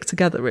all clicked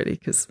together, really,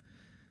 because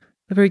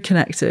they're very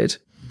connected.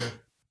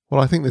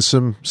 Well, I think there's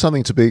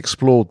something to be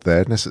explored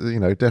there,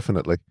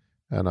 definitely.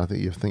 And I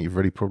think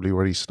you've probably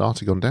already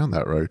gone down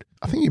that road.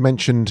 I think you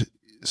mentioned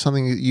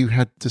something that you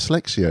had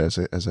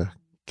dyslexia as a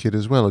kid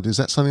as well. Is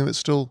that something that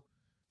still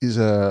is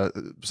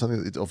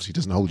something that obviously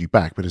doesn't hold you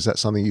back, but is that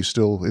something you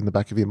still in the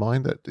back of your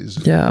mind that is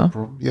a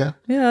problem? Yeah,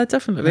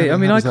 definitely. How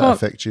does that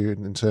affect you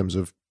in terms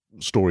of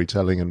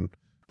storytelling and...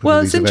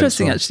 Well, it's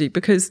interesting, actually,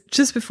 because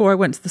just before I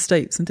went to the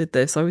States and did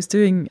this, I was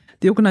doing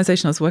the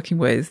organisation I was working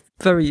with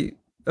very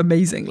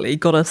amazingly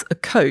got us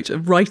a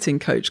writing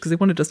coach, because they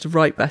wanted us to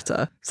write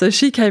better. So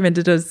she came in,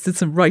 did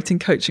some writing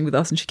coaching with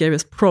us, and she gave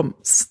us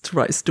prompts to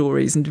write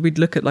stories, and we'd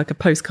look at like a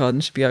postcard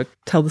and she'd be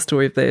tell the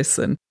story of this.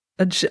 And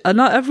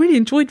I really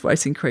enjoyed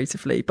writing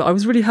creatively, but I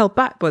was really held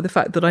back by the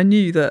fact that I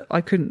knew that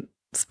I couldn't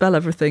spell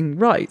everything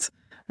right.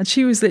 And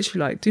she was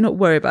literally like, do not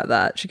worry about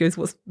that. She goes,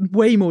 what's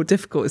way more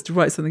difficult is to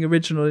write something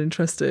original and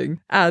interesting.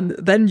 And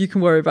then you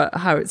can worry about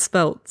how it's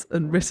spelt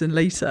and written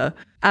later.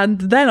 And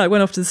then I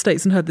went off to the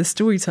States and heard this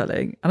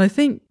storytelling. And I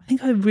think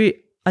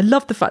I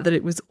love the fact that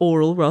it was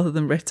oral rather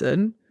than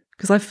written,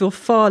 because I feel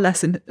far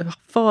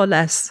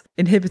less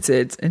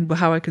inhibited in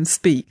how I can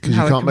speak. Because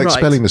you can't make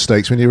spelling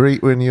mistakes when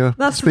you're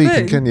That's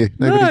speaking, can you?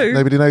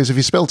 Nobody knows if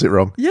you spelt it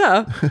wrong.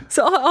 Yeah.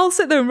 So I'll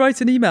sit there and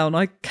write an email, and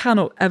I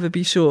cannot ever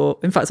be sure.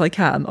 In fact,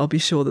 I'll be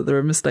sure that there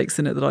are mistakes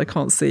in it that I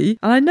can't see.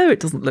 And I know it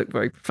doesn't look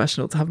very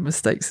professional to have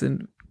mistakes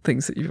in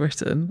things that you've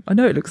written. I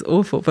know it looks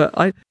awful,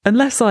 but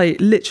unless I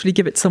literally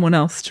give it to someone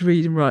else to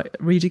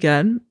read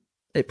again,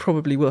 it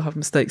probably will have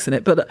mistakes in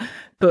it. But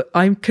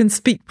I can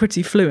speak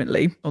pretty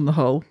fluently on the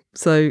whole.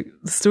 So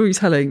the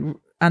storytelling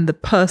and the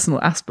personal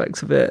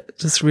aspects of it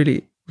just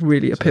really,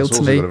 really appealed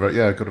to me.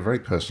 Got a very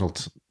personal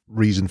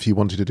reason for you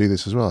wanting to do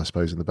this as well, I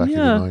suppose, in the back of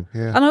your mind.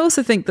 Yeah. And I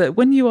also think that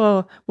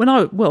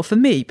for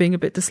me, being a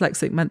bit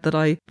dyslexic meant that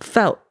I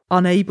felt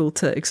unable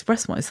to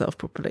express myself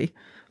properly.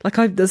 Like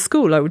at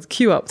school, I would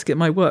queue up to get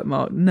my work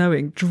mark,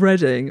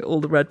 dreading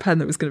all the red pen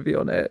that was going to be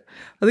on it.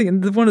 I think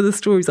in one of the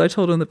stories I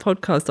told on the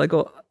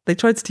podcast, they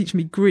tried to teach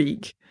me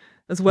Greek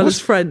as well as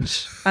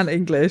French and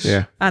English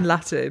and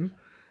Latin.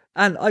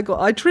 And I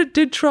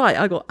did try.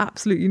 I got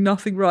absolutely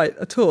nothing right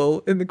at all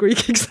in the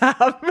Greek exam.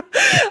 And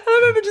I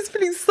remember just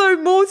feeling so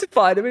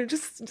mortified. I mean,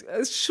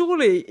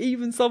 surely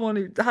even someone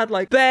who had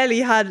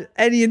barely had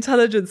any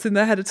intelligence in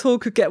their head at all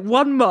could get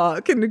 1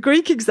 mark in the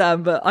Greek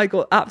exam. But I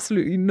got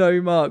absolutely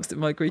no marks in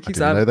my Greek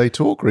exam. I didn't know they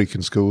taught Greek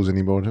in schools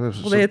anymore.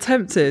 Well, they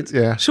attempted.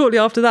 Yeah. Shortly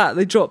after that,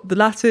 they dropped the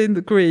Latin,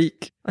 the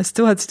Greek. I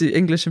still had to do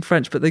English and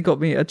French, but they got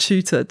me a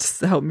tutor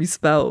to help me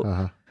spell.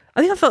 Uh-huh.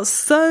 I think I felt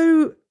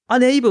so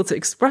unable to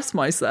express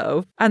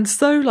myself, and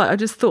so I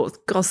just thought,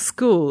 God,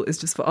 school is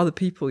just for other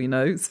people,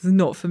 this is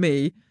not for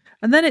me.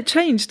 And then it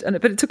changed,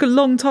 but it took a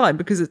long time,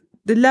 because at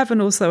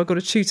 11 or so I got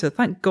a tutor,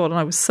 thank God, and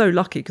I was so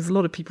lucky, because a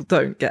lot of people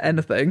don't get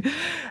anything,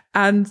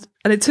 and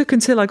it took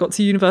until I got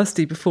to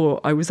university before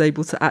I was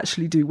able to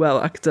actually do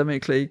well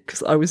academically,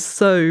 because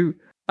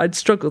I'd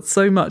struggled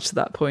so much at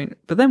that point.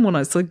 But then when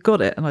I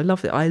got it, and I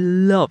loved it, I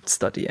loved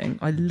studying.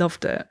 I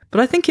loved it. But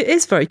I think it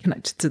is very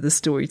connected to the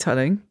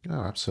storytelling.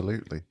 Oh,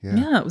 absolutely. Yeah.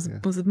 Yeah,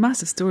 it was a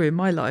massive story in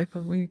my life.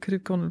 We could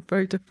have gone in a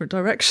very different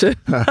direction.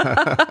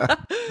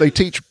 They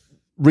teach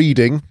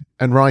reading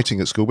and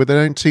writing at school, but they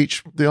don't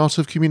teach the art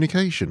of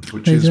communication,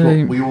 which is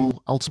what we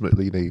all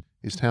ultimately need,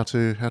 is how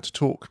to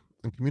talk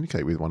and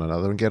communicate with one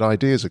another and get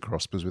ideas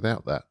across. Because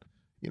without that,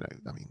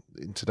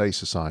 in today's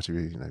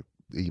society,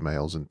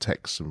 emails and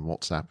texts and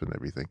WhatsApp and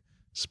everything,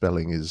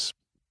 spelling is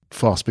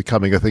fast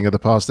becoming a thing of the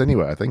past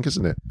anyway, I think,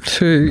 isn't it?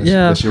 True,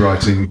 Unless you're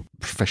writing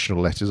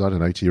professional letters, I don't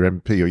know, to your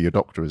MP or your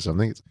doctor or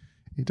something.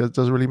 It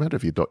doesn't really matter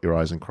if you dot your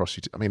I's and cross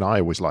your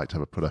I always like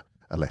to put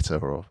a letter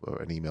or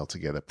an email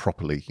together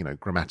properly,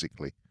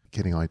 grammatically.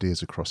 Getting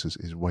ideas across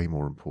is way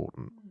more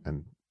important.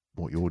 And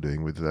what you're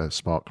doing with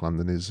Spark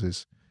London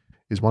is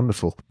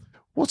wonderful.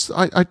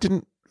 I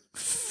didn't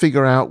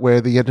figure out where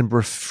the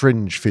Edinburgh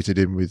Fringe fitted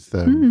in with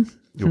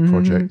your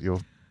project.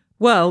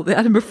 Well, the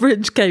Edinburgh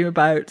Fringe came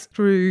about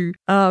through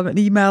an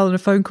email and a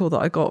phone call that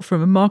I got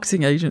from a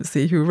marketing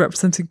agency who were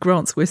representing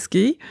Grant's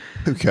Whiskey.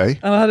 Okay.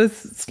 And I had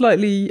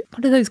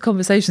one of those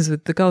conversations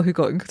with the girl who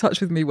got in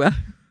touch with me where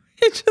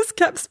we just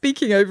kept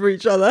speaking over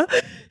each other.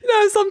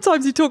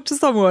 Sometimes you talk to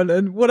someone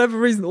and whatever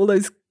reason, all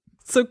those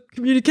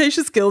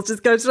communication skills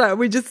just go to that.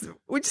 We just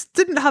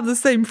didn't have the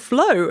same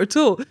flow at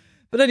all.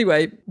 But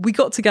anyway, we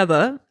got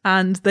together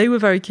and they were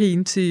very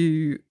keen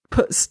to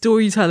put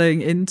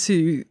storytelling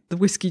into the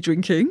whiskey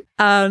drinking.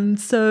 And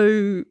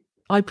so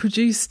I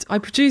produced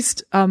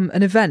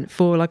an event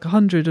for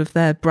 100 of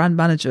their brand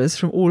managers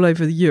from all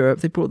over Europe.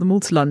 They brought them all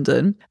to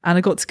London, and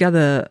I got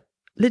together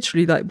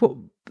literally I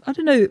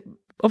don't know,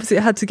 obviously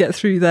it had to get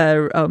through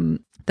their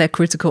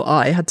critical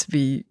eye. It had to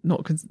be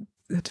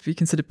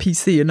considered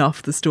PC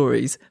enough, the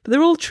stories. But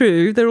they're all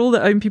true. They're all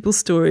their own people's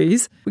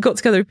stories. We got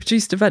together,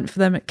 produced an event for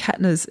them at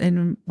Kettner's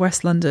in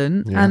West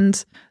London. Yeah.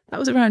 And that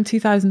was around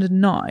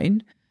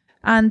 2009.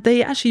 And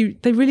they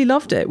really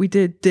loved it. We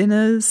did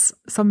dinners,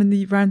 some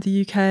around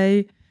the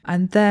UK.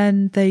 And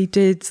then they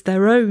did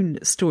their own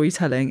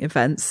storytelling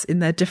events in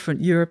their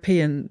different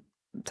European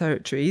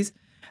territories.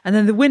 And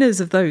then the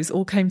winners of those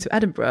all came to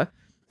Edinburgh.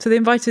 So they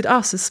invited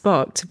us as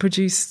Spark to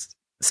produce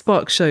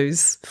Spark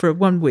shows for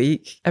 1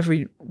 week,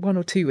 every 1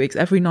 or 2 weeks,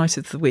 every night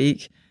of the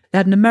week. They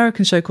had an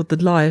American show called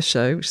The Liar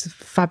Show, which is a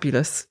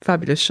fabulous,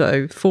 fabulous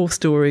show. 4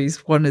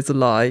 stories, 1 is a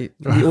lie.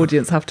 The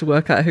audience have to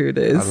work out who it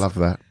is. I love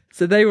that.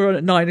 So they were on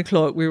at 9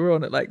 o'clock. We were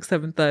on at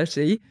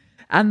 7:30.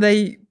 And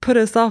they put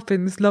us up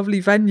in this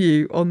lovely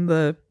venue on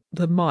the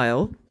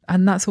Mile.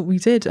 And that's what we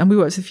did. And we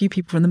worked with a few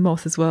people from the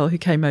Moth as well who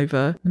came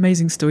over.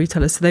 Amazing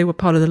storytellers. So they were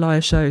part of The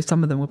Liar Show.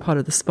 Some of them were part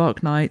of the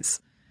Spark Nights.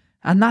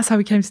 And that's how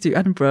we came to do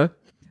Edinburgh.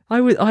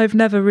 I've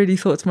never really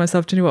thought to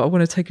myself, do you know what, I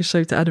want to take a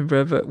show to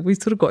Edinburgh, but we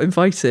sort of got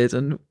invited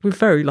and we're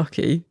very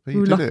lucky. But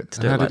you did it.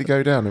 And how did it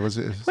go down? Went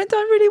down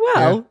really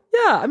well.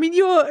 Yeah.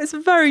 It's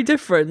very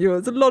different.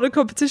 There's a lot of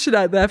competition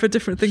out there for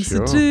different things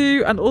to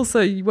do. And also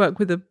you work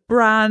with a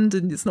brand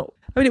and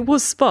it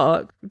was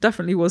Spark,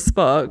 definitely was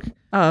Spark.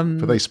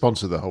 But they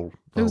sponsored the whole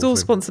It was all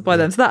sponsored by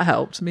them, so that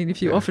helped.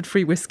 If you offered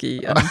free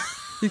whiskey and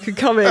You can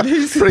come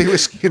in. Free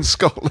whiskey in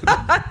Scotland.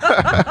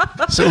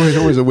 It's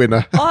always a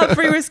winner. I'll have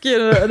free whiskey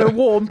and a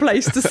warm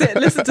place to sit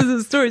and listen to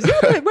the stories.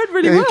 Yeah, it went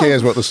really well. Who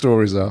cares what the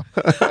stories are?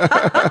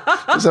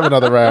 Let's have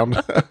another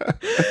round.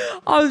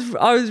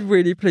 I was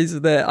really pleased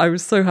with it. I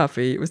was so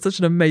happy. It was such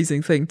an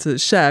amazing thing to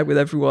share with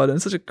everyone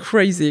and such a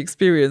crazy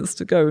experience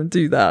to go and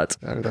do that.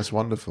 Oh, that's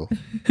wonderful.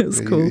 It was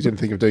cool. You didn't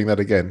think of doing that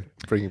again?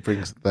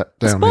 Brings that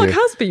down Spark here.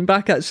 has been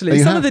back, actually.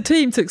 Some of the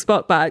team took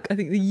Spark back, I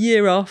think, the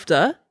year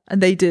after,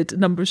 and they did a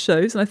number of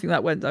shows, and I think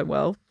that went down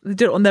well. They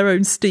did it on their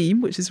own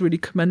steam, which is really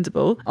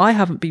commendable. I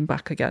haven't been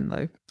back again,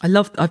 though.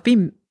 I've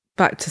been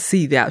back to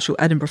see the actual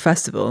Edinburgh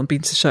Festival and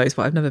been to shows,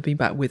 but I've never been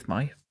back with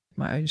my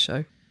own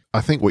show.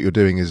 I think what you're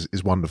doing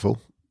is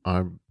wonderful.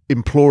 I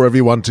implore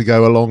everyone to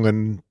go along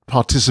and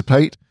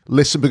participate,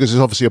 listen, because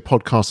there's obviously a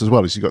podcast as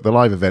well. As you've got the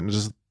live event.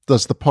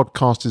 Does the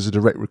podcast is a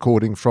direct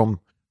recording from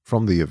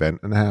the event,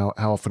 and how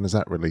often is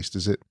that released?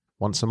 Is it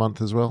once a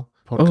month as well?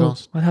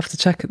 Podcast? I'd have to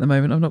check at the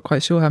moment. I'm not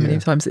quite sure how many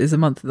times it is a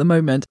month at the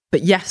moment.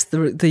 But yes,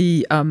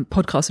 the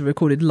podcasts are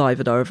recorded live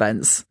at our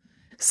events.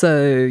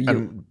 So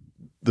and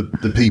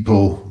the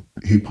people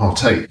who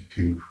partake,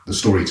 the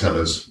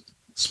storytellers,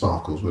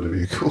 sparkles, whatever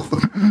you call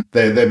them,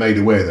 they're made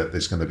aware that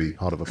there's going to be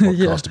part of a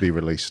podcast to be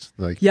released.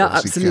 They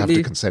absolutely have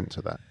to consent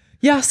to that.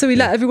 Yeah, so we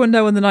let everyone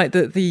know on the night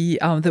that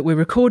that we're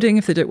recording.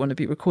 If they don't want to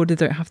be recorded,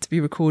 they don't have to be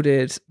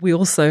recorded. We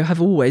also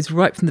have always,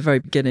 right from the very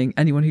beginning,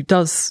 anyone who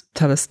does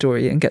tell a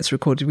story and gets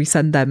recorded, we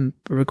send them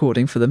a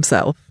recording for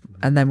themselves,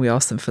 and then we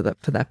ask them for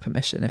their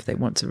permission if they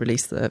want to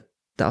release the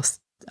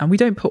dust. And we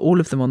don't put all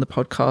of them on the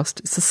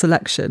podcast. It's a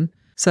selection.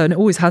 So, and it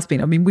always has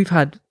been. I mean, we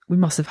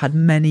must have had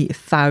many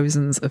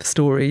thousands of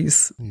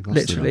stories,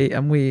 literally,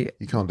 and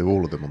you can't do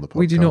all of them on the podcast.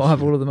 We do not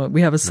have all of them.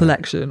 We have a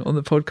selection on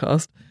the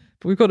podcast.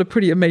 But we've got a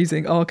pretty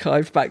amazing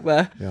archive back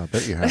there. Yeah, I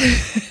bet you have.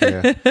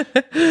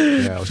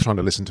 Yeah, I was trying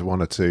to listen to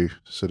one or two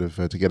sort of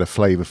to get a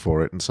flavour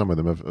for it, and some of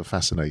them are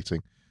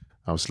fascinating.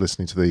 I was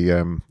listening to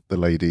the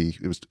lady.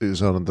 It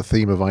was on the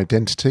theme of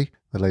identity.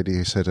 The lady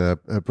who said her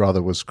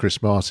brother was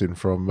Chris Martin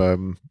from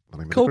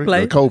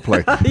Coldplay.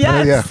 Coldplay.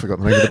 Yes. I forgot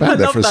the name of the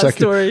band there for a second.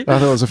 Story. I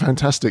thought it was a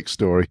fantastic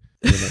story.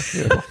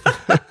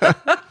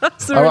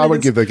 I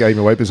won't give the game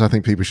away because I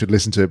think people should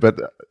listen to it. But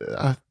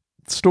the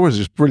stories are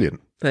just brilliant.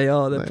 They're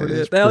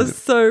brilliant. They are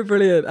so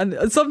brilliant.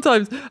 And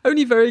sometimes,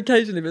 only very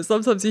occasionally, but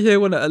sometimes you hear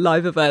one at a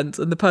live event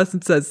and the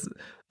person says,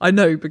 I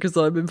know because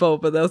I'm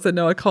involved, but they'll say,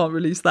 no, I can't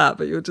release that.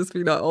 But you'll just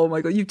be like, oh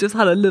my God, you've just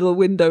had a little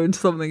window into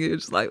something. And you're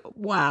just like,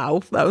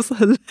 wow, that was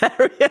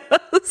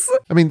hilarious.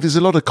 I mean, there's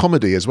a lot of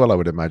comedy as well, I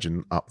would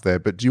imagine, up there.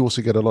 But do you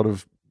also get a lot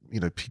of,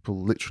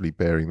 people literally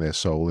bearing their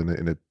soul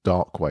in a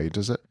dark way,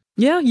 does it?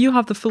 Yeah, you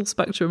have the full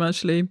spectrum,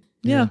 actually.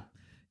 Yeah.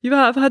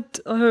 I've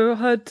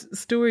heard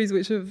stories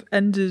which have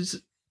ended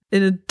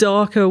in a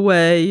darker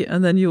way,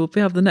 and then you'll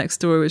have the next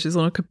story which is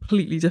on a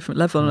completely different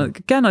level. And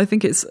again, I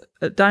think it's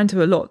down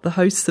to a lot the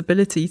host's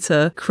ability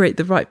to create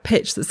the right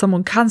pitch that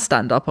someone can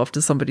stand up after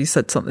somebody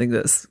said something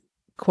that's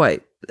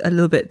quite a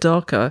little bit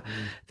darker.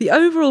 The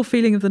overall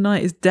feeling of the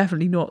night is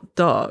definitely not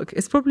dark.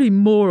 It's probably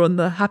more on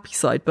the happy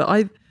side, but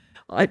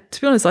I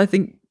to be honest, I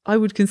think I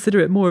would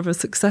consider it more of a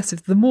success.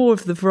 The more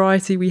of the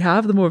variety we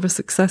have, the more of a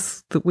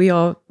success that we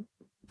are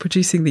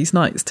producing these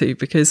nights too,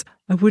 because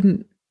I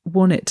wouldn't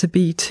want it to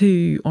be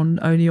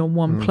only on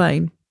one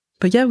plane.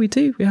 But yeah, we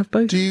have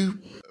both. Do you,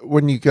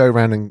 when you go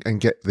around and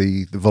get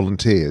the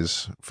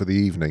volunteers for the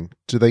evening,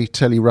 do they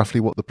tell you roughly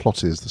what the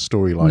plot is, the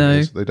storyline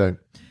is? They don't?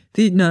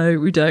 No,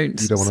 we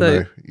don't. You don't want to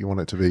know? You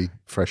want it to be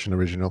fresh and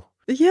original?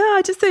 Yeah,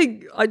 I just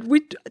think,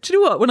 do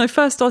you know what? When I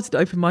first started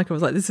Open Mic, I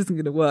was like, this isn't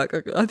going to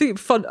work. I think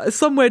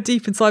somewhere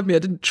deep inside me, I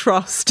didn't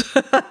trust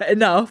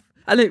enough.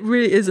 And it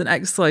really is an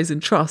exercise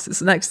in trust.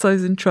 It's an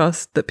exercise in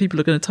trust that people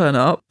are going to turn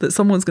up, that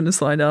someone's going to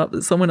sign up,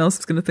 that someone else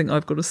is going to think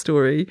I've got a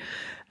story.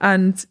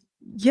 And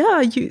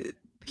yeah,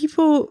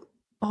 people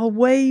are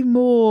way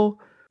more,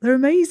 they're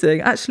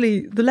amazing.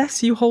 Actually, the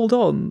less you hold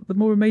on, the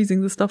more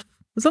amazing the stuff,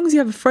 as long as you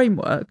have a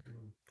framework.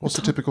 What's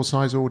the typical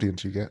size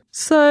audience you get?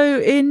 So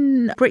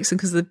in Brixton,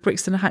 because the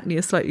Brixton and Hackney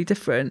are slightly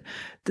different,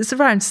 it's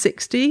around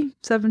 60,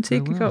 70,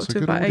 it can go up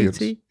to about audience.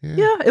 80.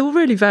 Yeah, it will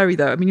really vary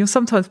though. I mean, you'll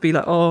sometimes be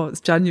like, oh, it's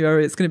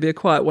January, it's going to be a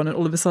quiet one, and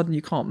all of a sudden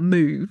you can't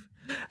move.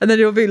 And then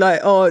you'll be like,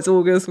 oh, it's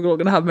August, we're not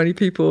going to have many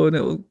people,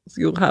 and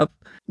you'll have,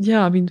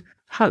 I mean,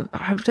 I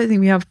don't think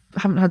we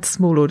haven't had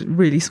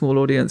really small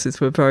audiences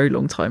for a very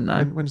long time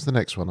now. When's the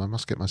next one? I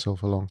must get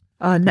myself along.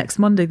 Next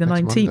Monday, the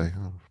 19th. Monday.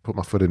 Oh, put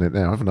my foot in it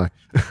now, haven't I?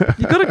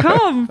 You've got to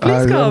come.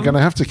 Please come. I'm going to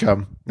have to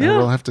come. Yeah. I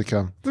will have to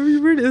come.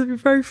 It'll be a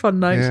very fun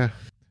night. Yeah.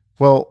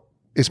 Well,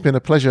 it's been a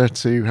pleasure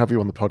to have you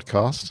on the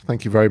podcast.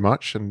 Thank you very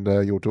much. And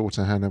your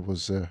daughter, Hannah,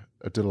 was a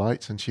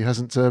delight. And she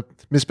hasn't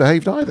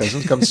misbehaved either. She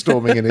hasn't come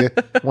storming in here,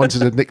 wanted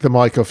to nick the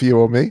mic off you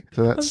or me.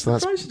 So I'm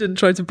surprised she didn't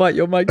try to bite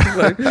your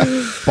microphone.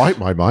 Bite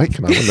my mic?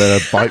 And I wouldn't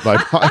let her bite my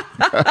mic.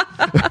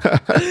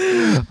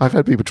 I've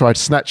had people try to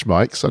snatch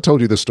mics. I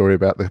told you the story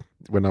about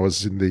when I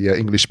was in the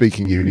English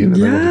Speaking Union,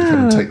 and they wanted to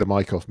come and take the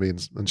mic off me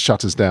and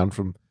shut us down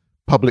from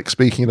public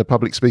speaking in a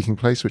public speaking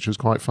place, which was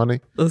quite funny.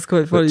 That's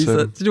quite funny.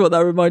 Do you know what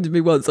that reminded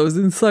me once? I was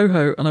in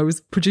Soho and I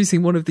was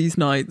producing one of these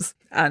nights.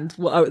 And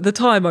at the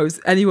time, I was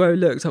anywhere I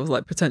looked, I was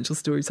like, potential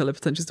storyteller.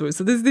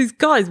 So there's these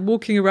guys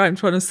walking around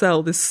trying to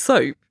sell this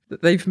soap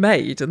that they've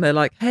made. And they're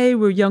like, hey,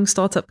 we're a young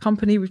startup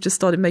company. We've just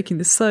started making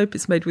this soap.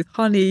 It's made with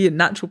honey and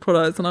natural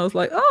products. And I was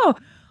like, oh,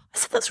 I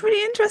said, that's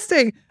really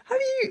interesting. Do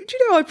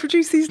you know, I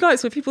produce these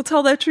nights where people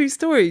tell their true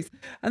stories.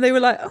 And they were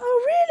like,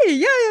 oh, really?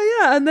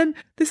 Yeah. And then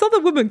this other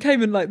woman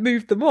came and like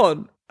moved them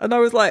on. And I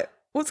was like,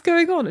 what's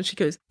going on? And she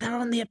goes, they're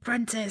on The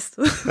Apprentice.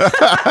 They're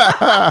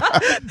allowed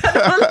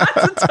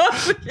to talk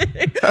to you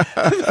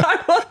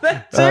about what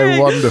they're doing.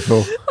 Oh,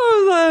 wonderful. I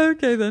was like,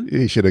 okay then.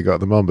 You should have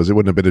got them on, because it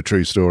wouldn't have been a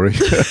true story.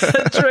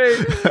 True.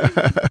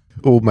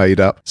 All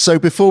made up. So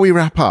before we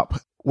wrap up,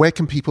 where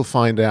can people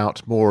find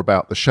out more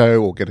about the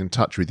show or get in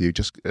touch with you,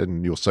 just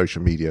in your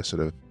social media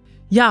sort of?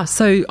 Yeah,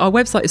 so our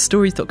website is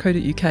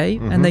stories.co.uk,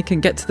 and they can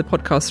get to the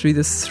podcast through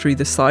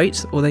the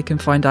site, or they can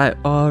find out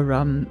our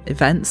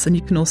events, and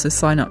you can also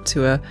sign up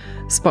to a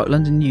Spark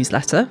London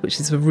newsletter, which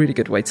is a really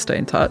good way to stay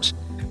in touch.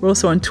 We're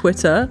also on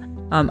Twitter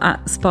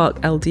at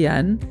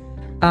SparkLDN,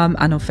 and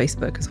on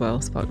Facebook as well,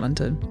 Spark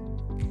London.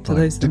 So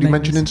those Did you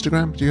mention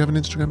Instagram? Do you have an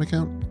Instagram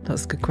account?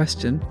 That's a good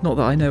question. Not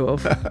that I know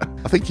of.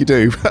 I think you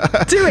do.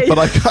 Do we?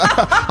 But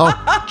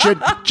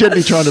I'm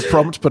gently trying to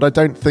prompt, but I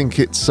don't think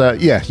it's...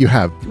 yeah, you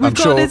have. We've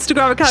got an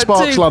Instagram account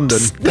Sparks too.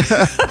 London.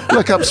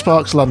 Look up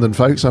Sparks London,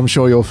 folks. I'm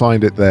sure you'll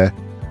find it there.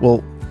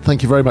 Well,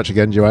 thank you very much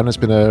again, Joanna. It's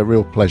been a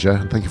real pleasure.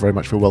 And thank you very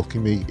much for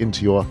welcoming me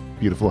into your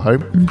beautiful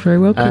home. You're very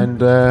welcome.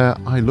 And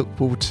I look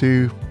forward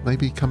to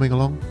maybe coming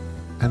along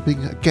and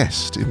being a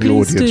guest in the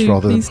audience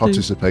rather than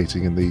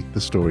participating in the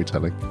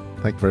storytelling.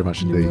 Thank you very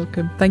much indeed. You're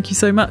welcome. Thank you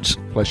so much.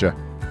 Pleasure.